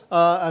festival,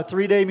 a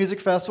 3-day music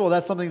festival.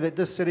 That's something that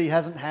this city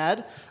hasn't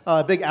had,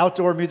 a big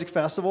outdoor music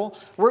festival.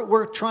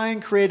 We're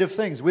trying creative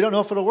things. We don't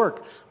know if it'll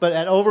work, but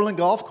at Overland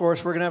Golf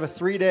Course, we're going to have a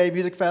 3-day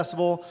music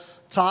festival,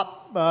 top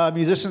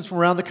musicians from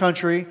around the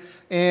country,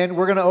 and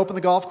we're going to open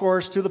the golf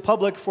course to the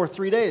public for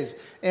 3 days.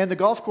 And the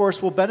golf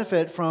course will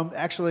benefit from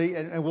actually,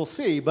 and we'll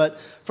see, but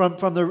from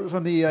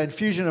the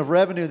infusion of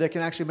revenue that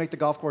can actually make the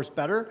golf course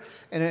better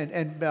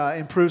and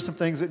improve some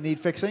things that need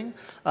fixing.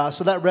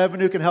 So that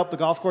revenue can help the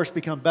golf course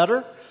become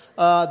better.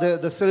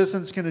 The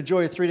citizens can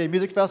enjoy a 3-day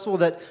music festival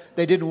that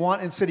they didn't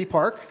want in City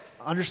Park,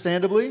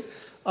 understandably.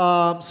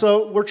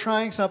 So we're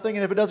trying something,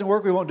 and if it doesn't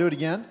work, we won't do it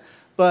again.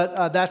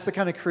 But that's the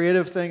kind of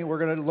creative thing we're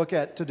going to look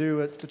at to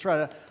do to try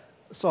to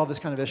solve this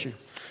kind of issue.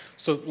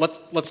 So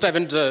let's dive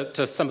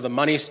into some of the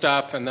money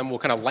stuff, and then we'll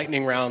kind of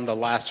lightning round the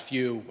last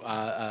few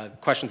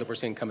questions that we're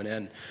seeing coming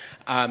in.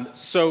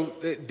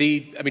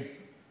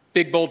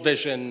 Big, bold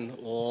vision,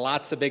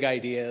 lots of big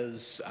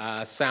ideas,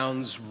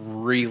 sounds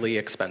really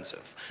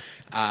expensive.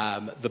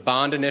 The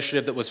bond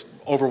initiative that was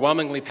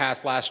overwhelmingly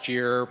passed last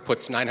year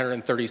puts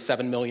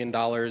 $937 million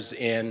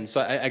in.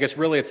 So I guess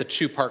really it's a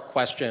two-part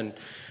question.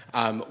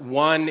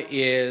 One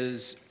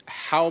is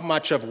how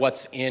much of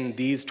what's in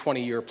these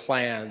 20-year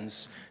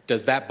plans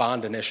does that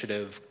bond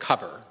initiative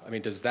cover? I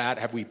mean,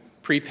 have we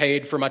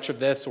prepaid for much of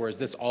this, or is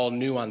this all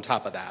new on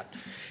top of that?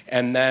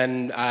 And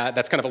then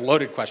that's kind of a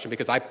loaded question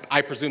because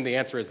I presume the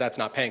answer is that's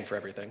not paying for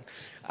everything.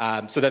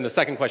 So then the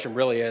second question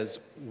really is,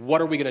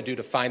 what are we going to do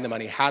to find the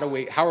money? How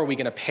are we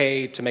going to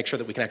pay to make sure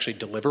that we can actually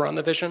deliver on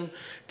the vision,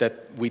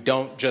 that we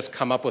don't just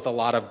come up with a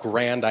lot of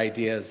grand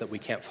ideas that we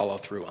can't follow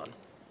through on?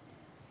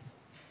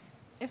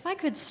 If I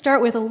could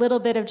start with a little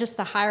bit of just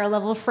the higher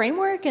level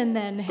framework and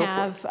then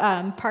have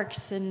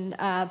Parks and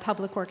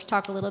Public Works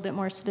talk a little bit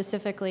more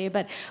specifically.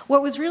 But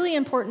what was really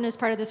important as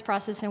part of this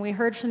process, and we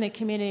heard from the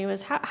community,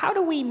 was how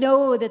do we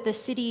know that the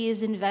city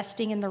is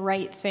investing in the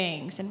right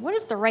things? And what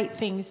does the right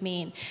things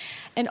mean?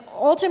 And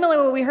ultimately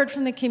what we heard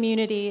from the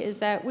community is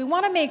that we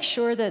want to make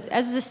sure that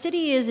as the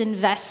city is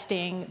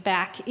investing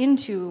back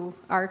into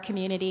our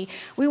community,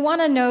 we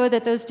want to know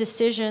that those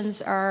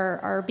decisions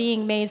are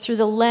being made through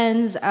the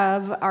lens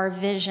of our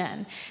vision.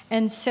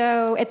 And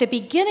so at the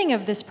beginning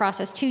of this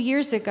process, 2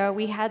 years ago,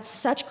 we had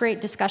such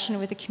great discussion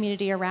with the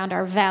community around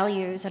our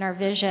values and our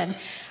vision.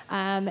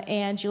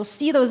 And you'll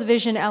see those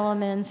vision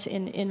elements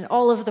in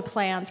all of the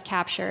plans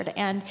captured.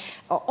 And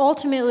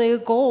ultimately,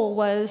 the goal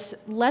was,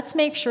 let's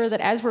make sure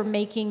that as we're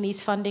making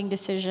these funding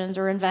decisions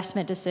or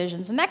investment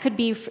decisions, and that could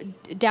be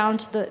down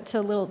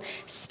to little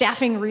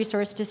staffing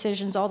resource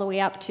decisions all the way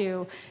up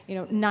to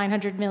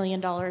 $900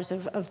 million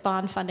of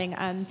bond funding,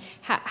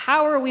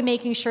 how are we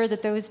making sure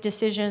that those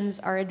decisions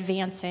are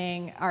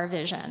advancing our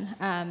vision?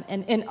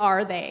 And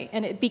are they?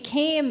 And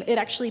it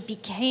actually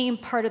became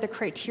part of the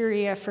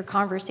criteria for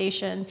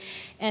conversation.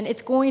 And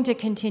it's going to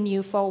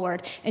continue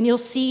forward. And you'll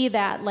see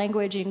that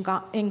language in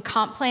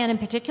comp plan in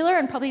particular,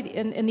 and probably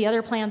in the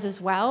other plans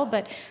as well.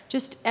 But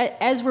just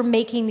as we're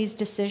making these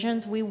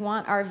decisions, we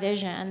want our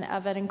vision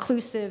of an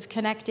inclusive,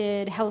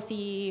 connected,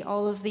 healthy,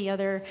 all of the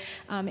other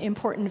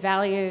important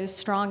values,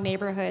 strong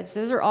neighborhoods.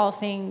 Those are all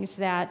things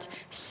that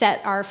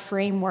set our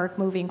framework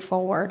moving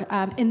forward.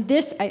 And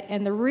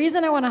the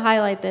reason I want to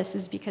highlight this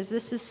is because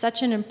this is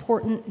such an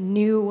important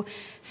new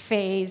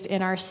phase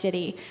in our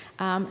city.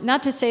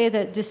 Not to say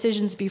that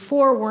decisions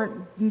before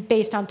weren't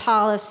based on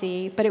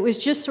policy, but it was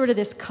just sort of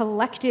this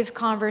collective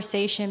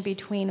conversation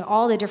between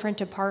all the different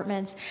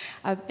departments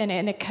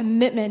and a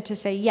commitment to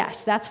say,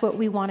 yes, that's what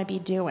we want to be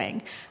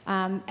doing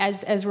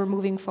as we're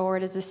moving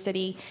forward as a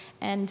city.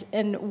 And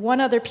one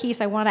other piece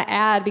I want to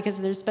add, because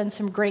there's been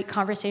some great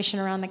conversation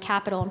around the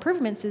capital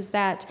improvements, is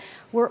that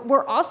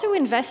we're also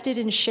invested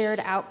in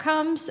shared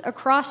outcomes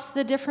across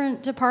the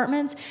different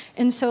departments.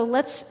 And so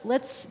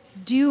let's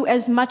do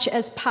as much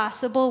as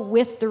possible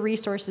with the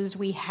resources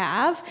we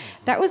have.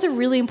 That was a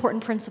really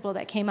important principle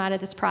that came out of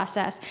this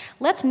process.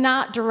 Let's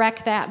not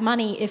direct that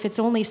money if it's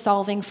only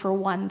solving for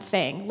one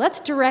thing. Let's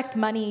direct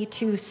money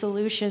to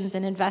solutions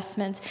and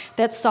investments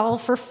that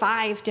solve for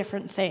 5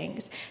 different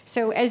things.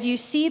 So as you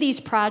see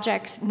these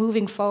projects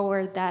moving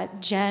forward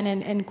that Jen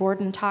and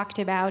Gordon talked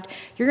about,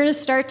 you're going to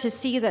start to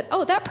see that,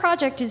 that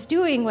project is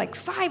doing like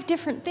 5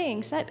 different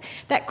things.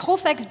 That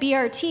Colfax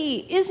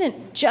BRT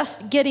isn't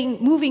just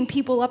moving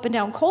people up and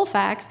down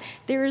Colfax.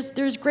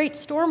 There's great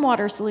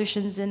stormwater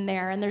solutions in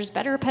there, and there's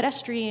better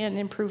pedestrian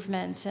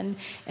improvements, and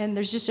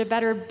there's just a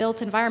better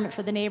built environment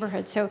for the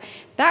neighborhood. So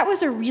that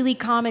was a really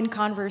common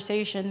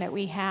conversation that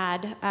we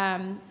had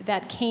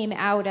that came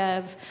out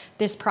of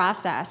this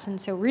process. And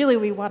so really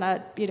we want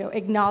to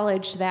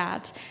acknowledge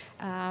that.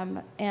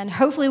 And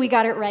hopefully we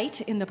got it right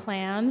in the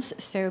plans.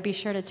 So be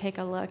sure to take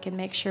a look and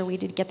make sure we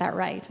did get that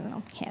right. And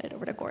I'll hand it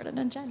over to Gordon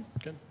and Jen.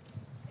 Good.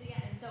 Yeah,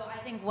 so I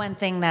think one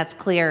thing that's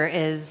clear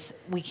is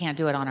we can't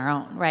do it on our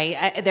own,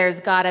 right?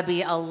 There's got to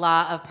be a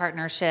lot of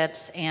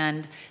partnerships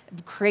and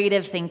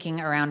creative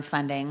thinking around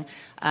funding.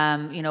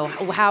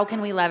 How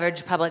can we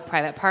leverage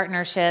public-private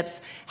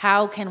partnerships?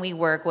 How can we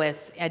work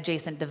with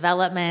adjacent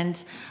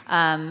development?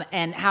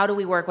 And how do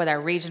we work with our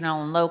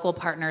regional and local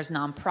partners,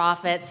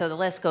 nonprofits? So the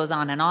list goes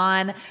on.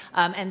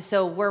 And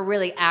so we're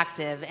really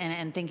active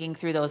in thinking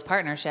through those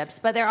partnerships.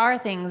 But there are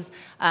things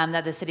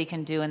that the city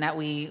can do and that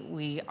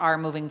we are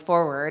moving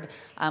forward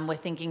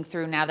with thinking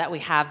through now that we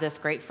have this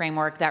great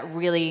framework that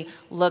really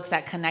looks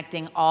at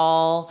connecting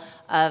all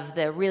of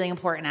the really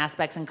important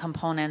aspects and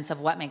components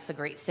of what makes a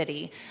great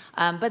city.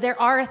 But there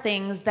are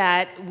things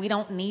that we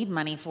don't need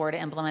money for to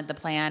implement the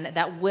plan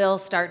that will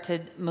start to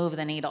move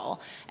the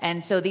needle.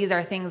 And so these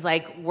are things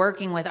like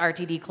working with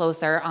RTD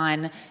closer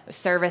on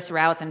service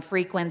routes and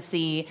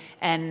frequency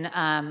and,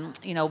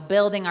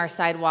 building our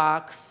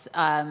sidewalks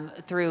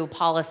through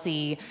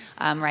policy,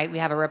 right? We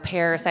have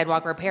a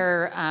sidewalk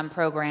repair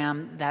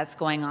program that's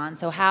going on.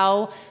 So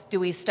how do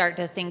we start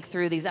to think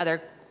through these other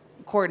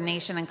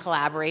coordination and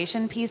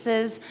collaboration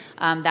pieces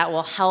that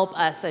will help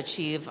us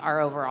achieve our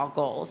overall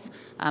goals.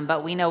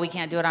 But we know we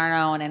can't do it on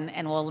our own,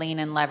 and we'll lean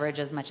and leverage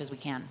as much as we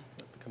can.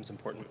 That becomes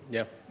important,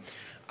 yeah.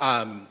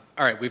 All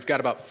right, we've got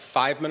about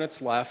 5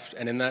 minutes left,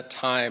 and in that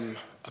time,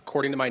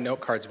 according to my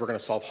note cards, we're going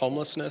to solve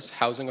homelessness,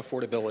 housing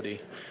affordability.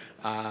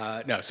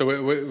 I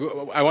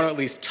want to at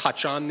least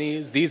touch on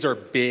these. These are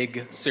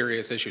big,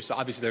 serious issues. So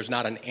obviously there's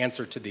not an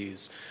answer to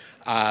these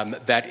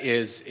that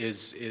is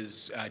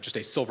just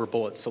a silver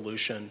bullet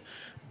solution.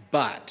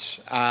 But,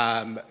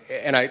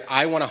 and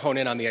I want to hone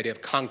in on the idea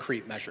of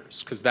concrete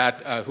measures, because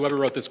whoever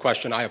wrote this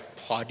question, I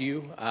applaud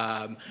you,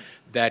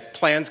 that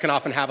plans can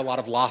often have a lot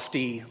of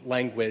lofty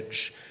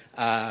language.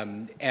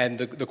 And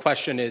the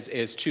question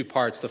is 2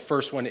 parts. The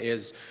first one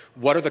is,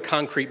 what are the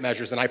concrete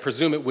measures? And I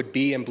presume it would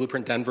be in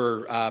Blueprint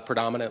Denver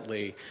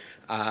predominantly,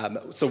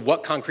 So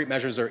what concrete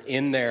measures are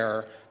in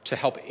there to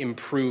help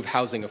improve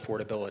housing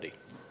affordability?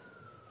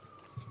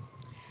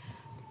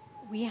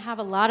 We have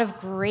a lot of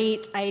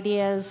great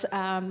ideas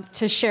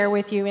to share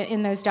with you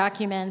in those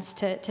documents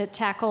to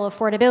tackle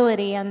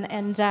affordability.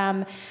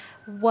 And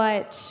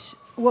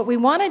what we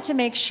wanted to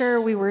make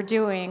sure we were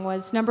doing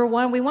was, number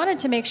one, we wanted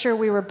to make sure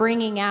we were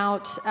bringing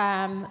out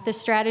the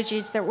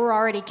strategies that were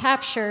already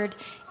captured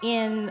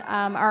in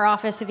our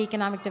Office of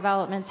Economic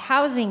Development's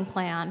housing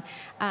plan,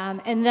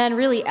 and then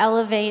really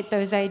elevate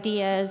those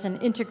ideas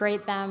and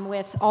integrate them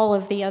with all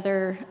of the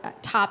other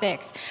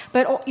topics.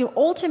 But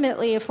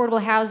ultimately,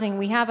 affordable housing,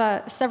 we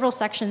have several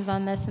sections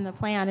on this in the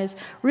plan, is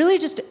really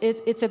just,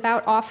 it's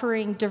about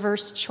offering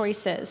diverse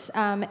choices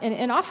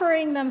and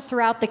offering them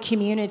throughout the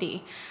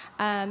community.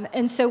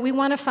 And so we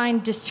want to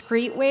find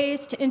discrete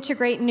ways to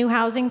integrate new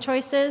housing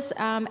choices,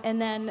 and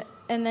then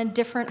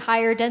different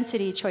higher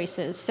density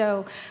choices.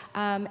 So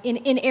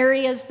in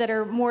areas that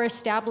are more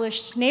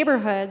established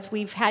neighborhoods,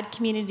 we've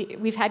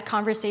had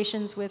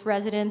conversations with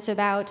residents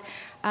about,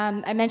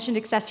 I mentioned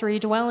accessory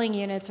dwelling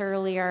units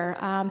earlier,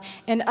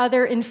 and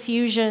other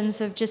infusions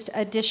of just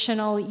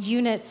additional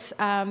units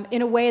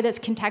in a way that's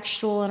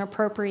contextual and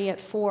appropriate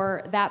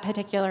for that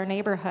particular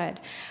neighborhood,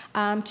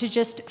 to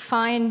just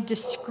find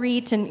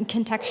discrete and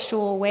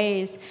contextual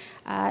ways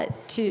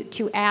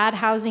to add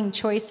housing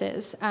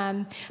choices.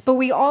 But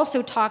we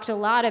also talked a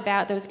lot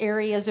about those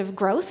areas of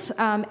growth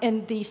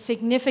and the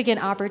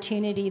significant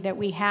opportunity that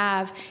we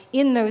have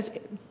in those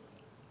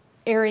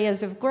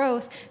areas of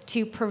growth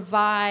to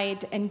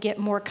provide and get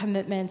more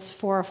commitments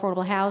for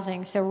affordable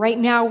housing. So right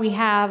now we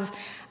have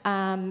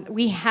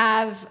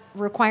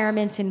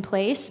requirements in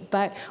place,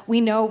 but we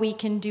know we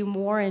can do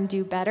more and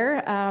do better.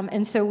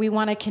 And so we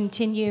want to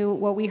continue.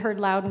 What we heard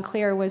loud and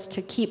clear was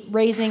to keep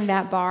raising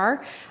that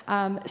bar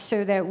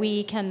so that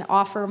we can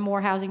offer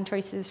more housing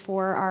choices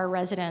for our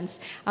residents,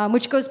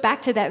 which goes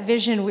back to that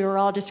vision we were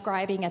all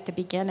describing at the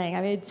beginning.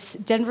 I mean,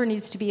 Denver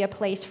needs to be a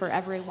place for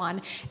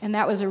everyone, and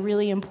that was a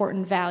really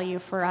important value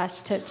for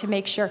us to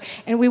make sure.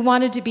 And we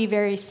wanted to be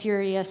very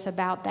serious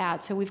about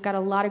that. So we've got a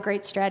lot of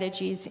great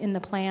strategies in the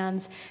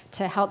plans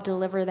to help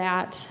deliver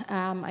that.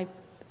 I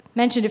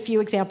mentioned a few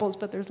examples,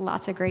 but there's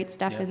lots of great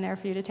stuff in there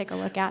for you to take a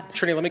look at.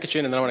 Trini, let me get you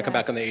in, and then I want to come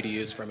back on the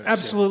ADUs for a minute.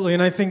 Absolutely,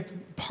 and I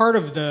think part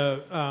of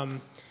the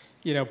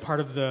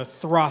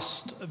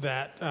thrust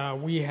that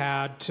we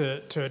had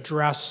to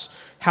address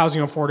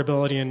housing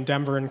affordability in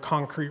Denver in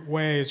concrete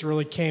ways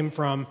really came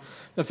from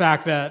the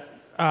fact that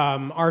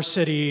our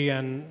city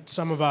and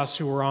some of us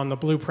who were on the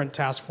Blueprint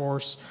Task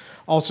Force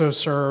also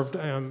served,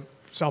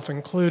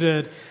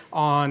 self-included,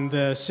 on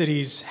the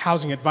city's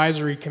Housing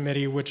Advisory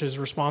Committee, which is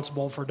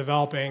responsible for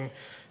developing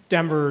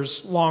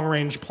Denver's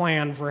long-range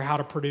plan for how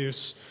to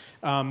produce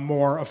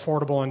more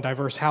affordable and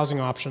diverse housing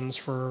options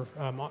for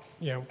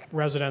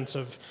residents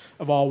of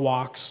all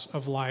walks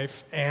of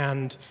life.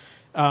 And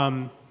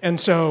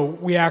so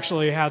we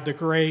actually had the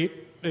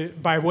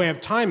great, by way of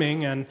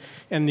timing and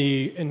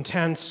the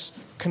intense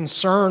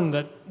concern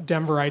that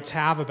Denverites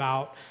have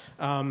about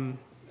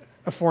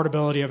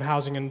affordability of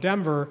housing in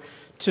Denver,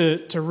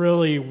 to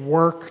really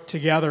work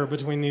together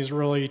between these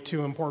really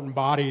two important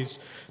bodies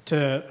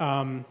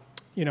to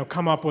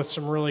come up with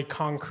some really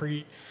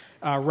concrete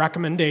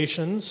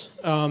recommendations,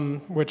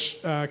 which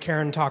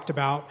Karen talked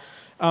about,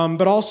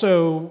 but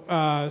also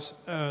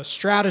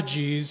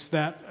strategies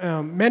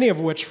that many of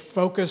which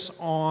focus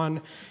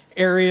on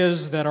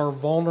areas that are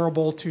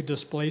vulnerable to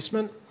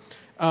displacement.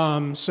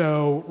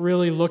 So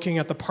really looking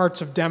at the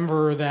parts of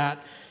Denver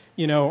that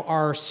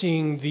are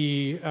seeing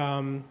the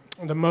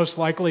most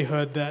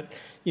likelihood that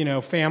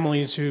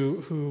families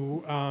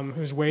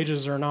whose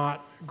wages are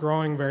not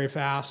growing very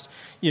fast,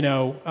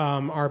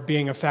 are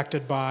being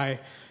affected by,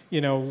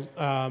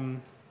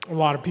 a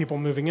lot of people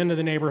moving into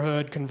the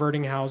neighborhood,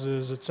 converting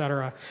houses, et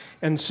cetera.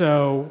 And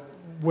so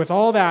with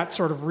all that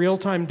sort of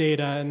real-time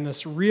data and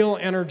this real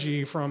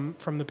energy from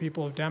the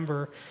people of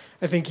Denver,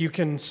 I think you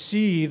can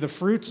see the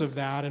fruits of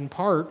that in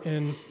part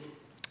in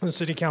the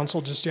city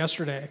council just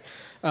yesterday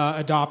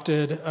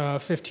adopted a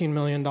 $15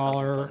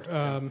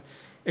 million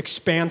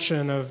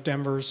expansion of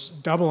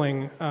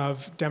doubling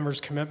of Denver's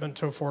commitment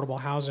to affordable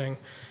housing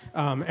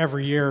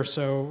every year.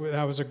 So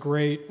that was a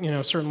great,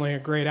 certainly a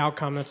great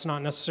outcome. That's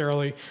not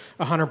necessarily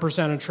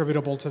 100%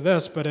 attributable to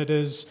this, but it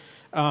is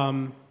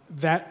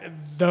that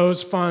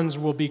those funds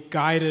will be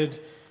guided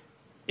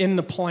in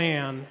the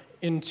plan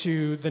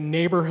into the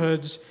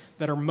neighborhoods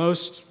that are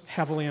most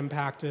heavily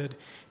impacted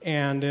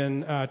and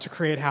to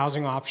create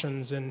housing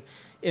options in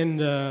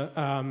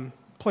the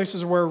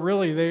places where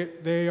really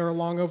they are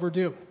long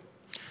overdue.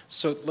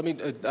 So let me,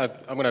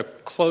 I'm going to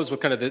close with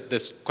kind of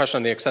this question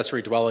on the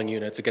accessory dwelling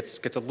units. It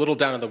gets a little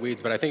down in the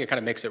weeds, but I think it kind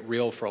of makes it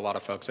real for a lot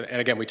of folks.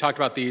 And again, we talked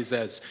about these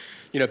as,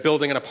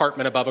 building an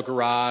apartment above a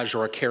garage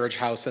or a carriage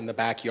house in the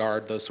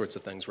backyard, those sorts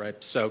of things,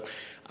 right? So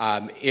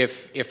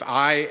if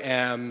I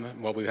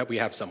am, well, we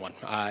have someone.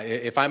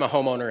 If I'm a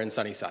homeowner in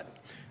Sunnyside,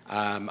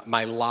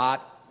 my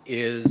lot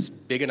is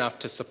big enough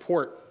to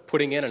support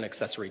putting in an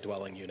accessory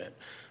dwelling unit.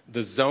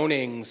 the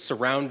zoning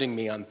surrounding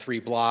me on 3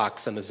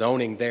 blocks and the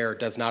zoning there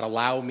does not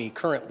allow me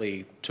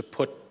currently to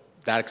put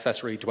that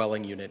accessory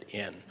dwelling unit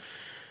in.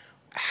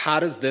 How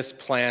does this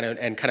plan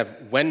and kind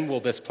of when will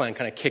this plan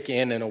kind of kick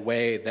in a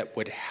way that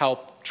would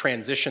help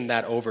transition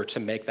that over to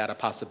make that a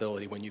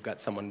possibility when you've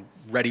got someone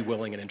ready,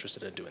 willing, and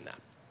interested in doing that?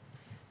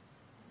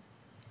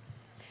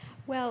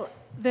 Well,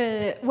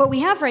 what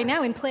we have right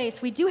now in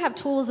place, we do have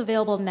tools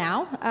available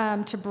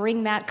now to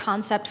bring that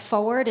concept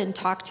forward and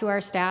talk to our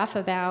staff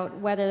about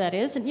whether that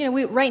is. And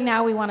right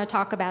now we want to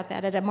talk about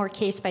that at a more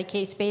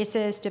case-by-case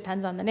basis.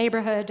 Depends on the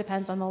neighborhood,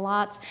 depends on the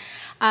lots.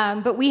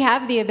 But we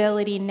have the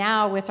ability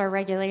now with our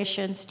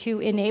regulations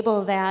to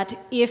enable that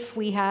if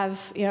we have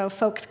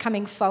folks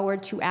coming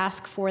forward to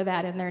ask for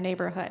that in their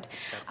neighborhood.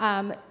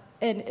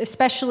 And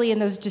especially in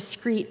those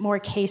discrete, more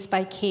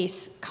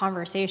case-by-case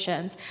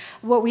conversations.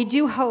 What we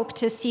do hope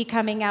to see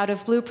coming out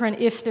of Blueprint,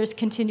 if there's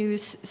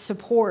continuous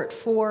support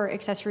for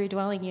accessory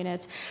dwelling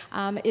units,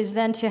 is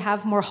then to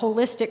have more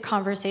holistic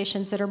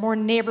conversations that are more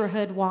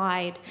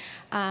neighborhood-wide.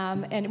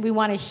 And we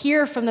want to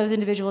hear from those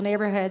individual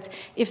neighborhoods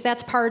if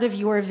that's part of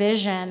your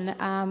vision,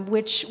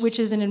 which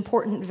is an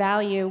important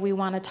value we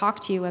want to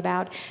talk to you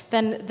about.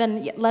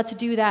 Then let's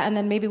do that, and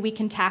then maybe we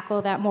can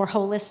tackle that more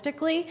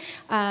holistically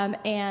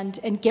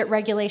and get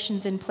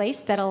regulations in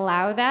place that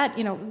allow that,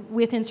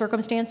 within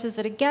circumstances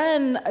that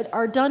again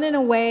are done in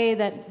a way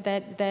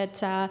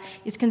that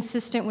is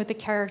consistent with the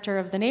character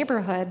of the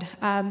neighborhood.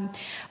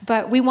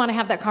 But we want to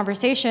have that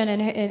conversation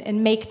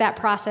and make that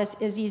process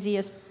as easy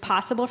as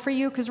possible for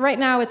you, because right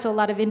now it's a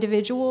lot of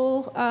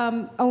individual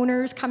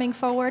owners coming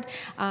forward.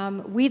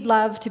 We'd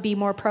love to be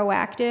more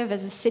proactive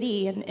as a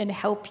city and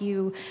help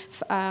you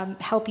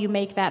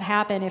make that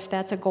happen if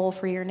that's a goal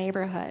for your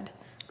neighborhood.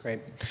 Great.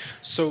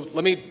 So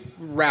let me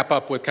wrap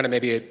up with kind of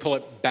maybe pull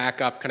it back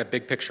up, kind of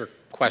big picture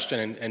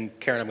question. And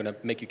Karen, I'm going to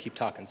make you keep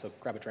talking, so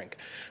grab a drink.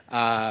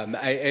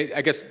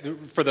 I guess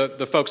for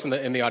the folks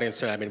in the audience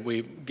tonight,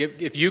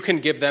 if you can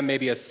give them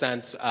maybe a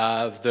sense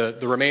of the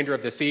remainder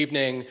of this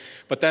evening,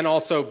 but then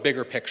also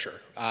bigger picture,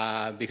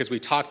 because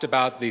we talked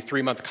about the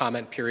 3-month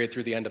comment period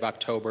through the end of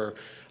October.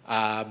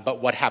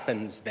 But what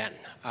happens then?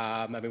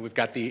 We've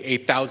got the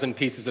 8,000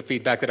 pieces of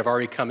feedback that have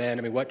already come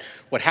in.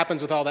 What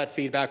happens with all that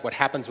feedback? What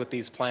happens with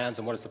these plans?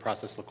 And what does the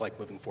process look like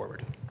moving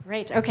forward?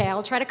 Great. Okay,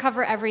 I'll try to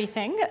cover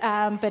everything.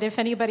 But if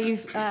anybody,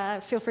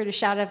 feel free to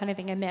shout out if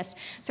anything I missed.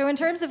 So in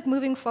terms of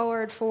moving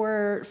forward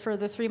for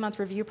the 3-month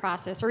review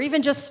process, or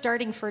even just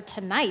starting for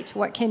tonight,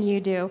 what can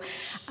you do?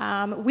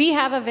 We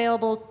have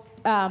available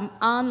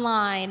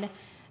online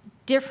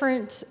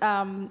different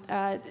I'll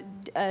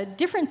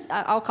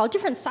call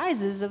different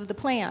sizes of the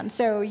plan.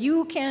 So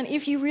you can,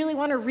 if you really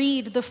want to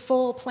read the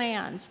full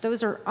plans,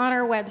 those are on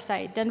our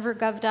website,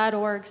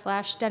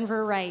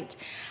 denvergov.org/denverright.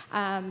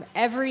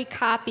 Every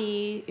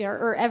copy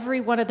or every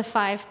one of the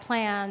 5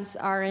 plans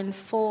are in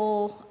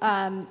full,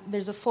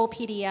 there's a full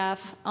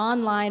PDF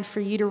online for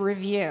you to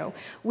review.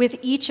 With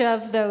each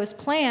of those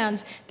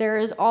plans, there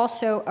is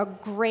also a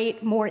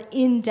great, more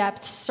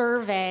in-depth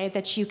survey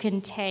that you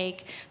can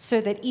take so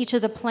that each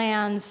of the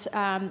plan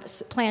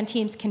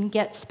teams can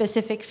get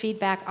specific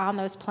feedback on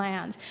those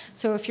plans.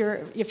 So if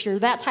you're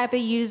that type of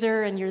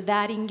user and you're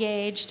that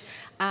engaged,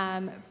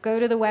 go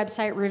to the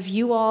website,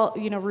 review all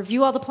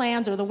the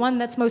plans or the one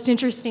that's most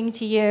interesting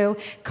to you,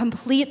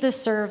 complete the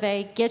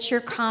survey, get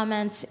your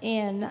comments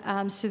in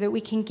so that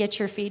we can get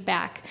your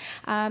feedback.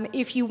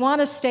 If you want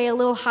to stay a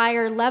little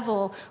higher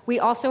level, we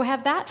also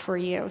have that for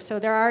you. So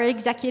there are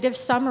executive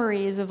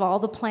summaries of all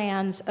the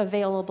plans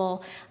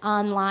available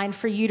online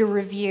for you to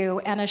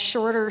review and a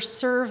shorter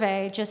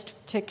survey just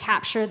to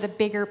capture the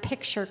bigger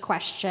picture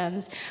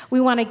questions. We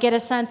want to get a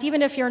sense,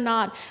 even if you're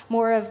not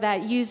more of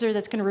that user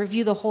that's going to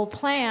review the whole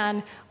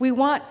plan, we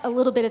want a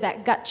little bit of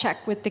that gut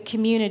check with the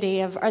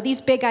community of, are these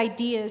big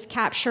ideas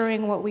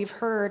capturing what we've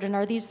heard, and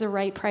are these the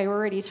right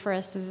priorities for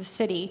us as a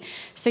city?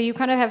 So you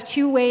kind of have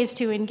 2 ways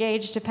to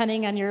engage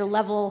depending on your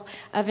level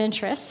of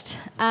interest.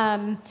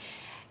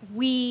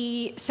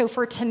 So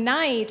for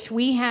tonight,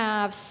 we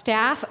have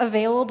staff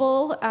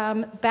available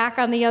back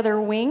on the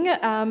other wing,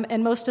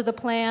 and most of the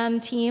plan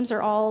teams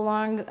are all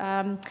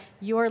along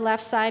your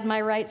left side, my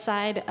right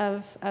side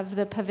of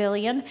the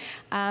pavilion.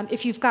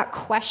 If you've got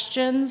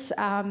questions,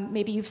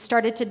 maybe you've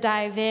started to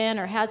dive in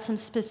or had some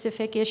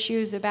specific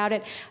issues about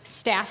it,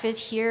 staff is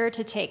here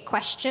to take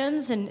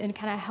questions and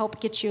kind of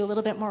help get you a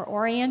little bit more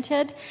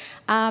oriented.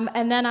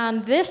 And then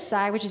on this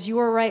side, which is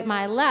your right,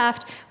 my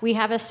left, we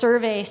have a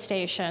survey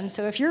station.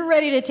 So if you're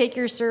ready to take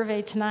your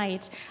survey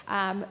tonight,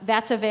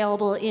 that's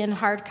available in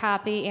hard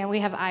copy, and we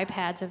have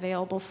iPads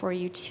available for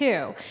you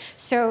too.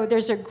 So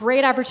there's a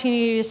great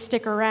opportunity to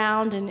stick around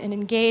and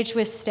engage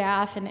with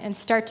staff and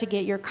start to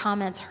get your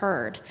comments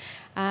heard.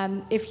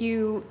 If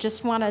you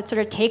just want to sort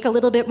of take a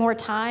little bit more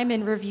time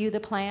and review the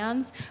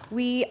plans,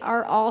 we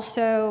are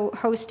also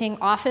hosting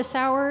office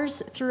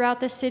hours throughout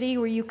the city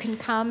where you can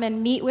come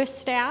and meet with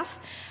staff.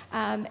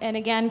 And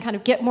again, kind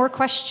of get more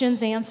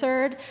questions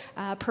answered,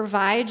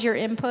 provide your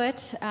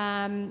input,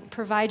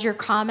 provide your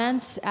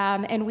comments,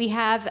 and we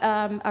have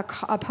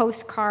a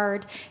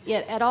postcard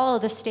at all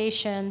of the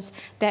stations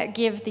that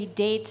give the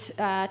date,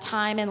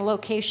 time, and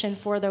location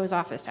for those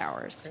office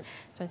hours. Okay.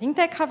 So I think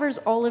that covers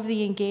all of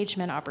the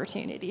engagement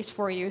opportunities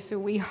for you, so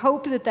we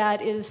hope that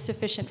that is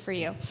sufficient for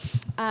you.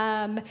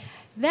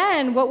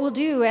 Then what we'll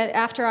do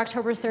after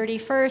October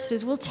 31st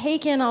is we'll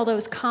take in all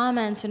those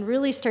comments and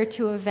really start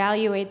to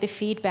evaluate the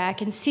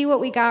feedback and see what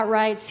we got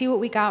right, see what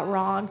we got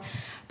wrong.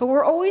 But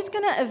we're always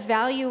going to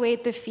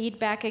evaluate the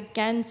feedback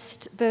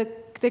against the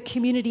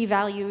community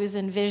values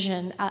and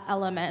vision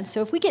element.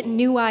 So if we get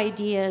new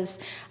ideas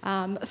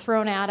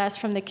thrown at us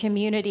from the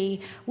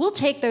community, we'll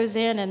take those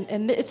in,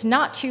 and it's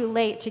not too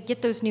late to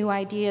get those new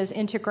ideas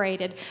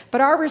integrated.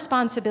 But our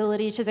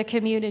responsibility to the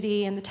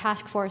community and the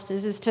task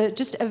forces is to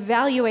just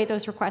evaluate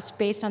those requests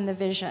based on the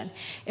vision.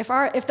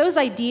 If those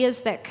ideas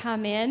that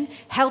come in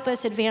help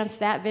us advance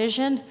that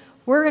vision,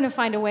 we're going to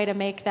find a way to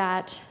make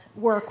that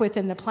work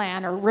within the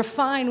plan or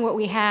refine what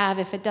we have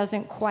if it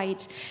doesn't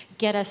quite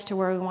get us to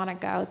where we want to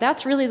go.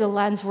 That's really the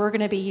lens we're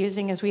going to be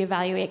using as we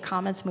evaluate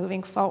comments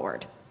moving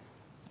forward.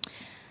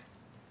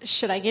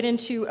 Should I get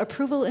into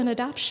approval and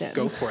adoption?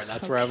 Go for it.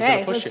 That's where I was going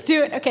to push let's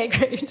do it. Okay,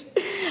 great.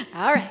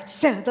 All right,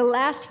 so the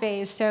last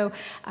phase. So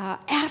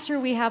after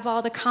we have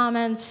all the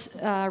comments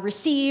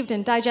received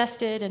and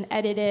digested and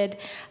edited,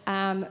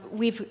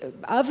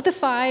 of the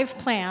 5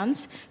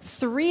 plans,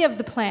 3 of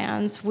the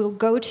plans will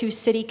go to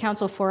City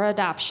Council for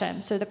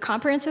adoption. So the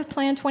Comprehensive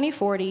Plan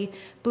 2040,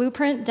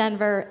 Blueprint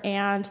Denver,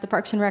 and the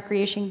Parks and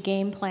Recreation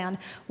Game Plan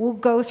will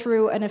go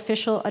through an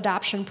official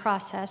adoption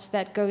process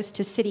that goes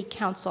to City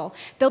Council.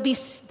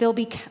 There'll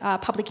be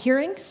public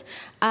hearings.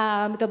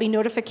 There'll be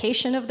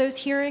notification of those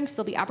hearings.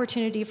 There'll be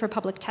opportunity for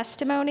public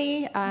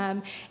testimony.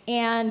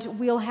 And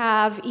we'll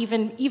have,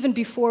 even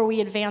before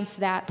we advance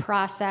that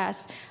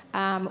process,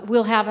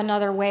 we'll have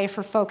another way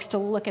for folks to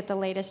look at the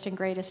latest and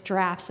greatest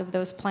drafts of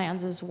those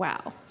plans as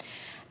well.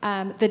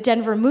 The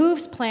Denver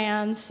Moves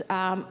plans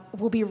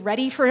will be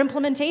ready for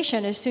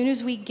implementation as soon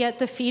as we get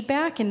the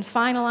feedback and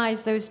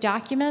finalize those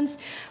documents.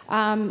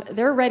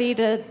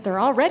 They're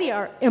already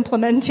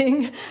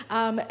implementing,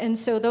 and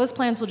so those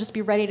plans will just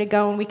be ready to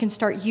go, and we can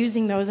start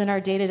using those in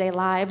our day-to-day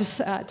lives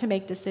to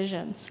make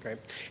decisions. Great.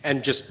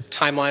 And just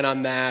timeline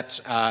on that,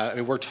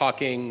 we're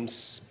talking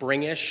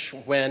spring-ish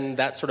when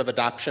that sort of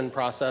adoption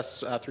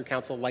process through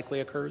council likely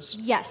occurs?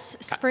 Yes,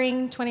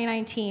 spring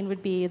 2019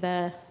 would be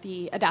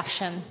the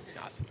adoption.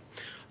 Awesome.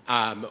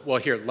 Well,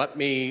 here, let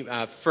me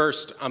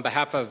first, on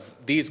behalf of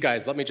these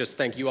guys, let me just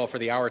thank you all for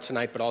the hour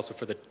tonight, but also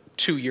for the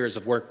 2 years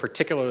of work,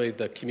 particularly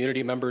the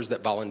community members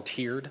that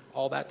volunteered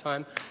all that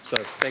time. So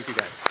thank you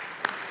guys.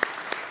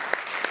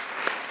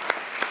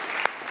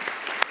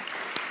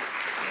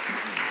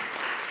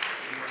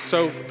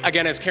 So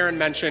again, as Karen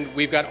mentioned,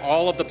 we've got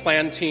all of the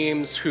plan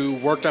teams who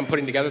worked on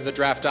putting together the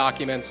draft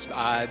documents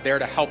there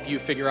to help you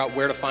figure out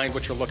where to find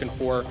what you're looking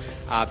for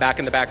back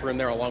in the back room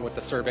there along with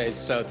the surveys.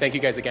 So thank you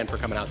guys again for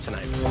coming out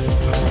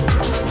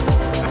tonight.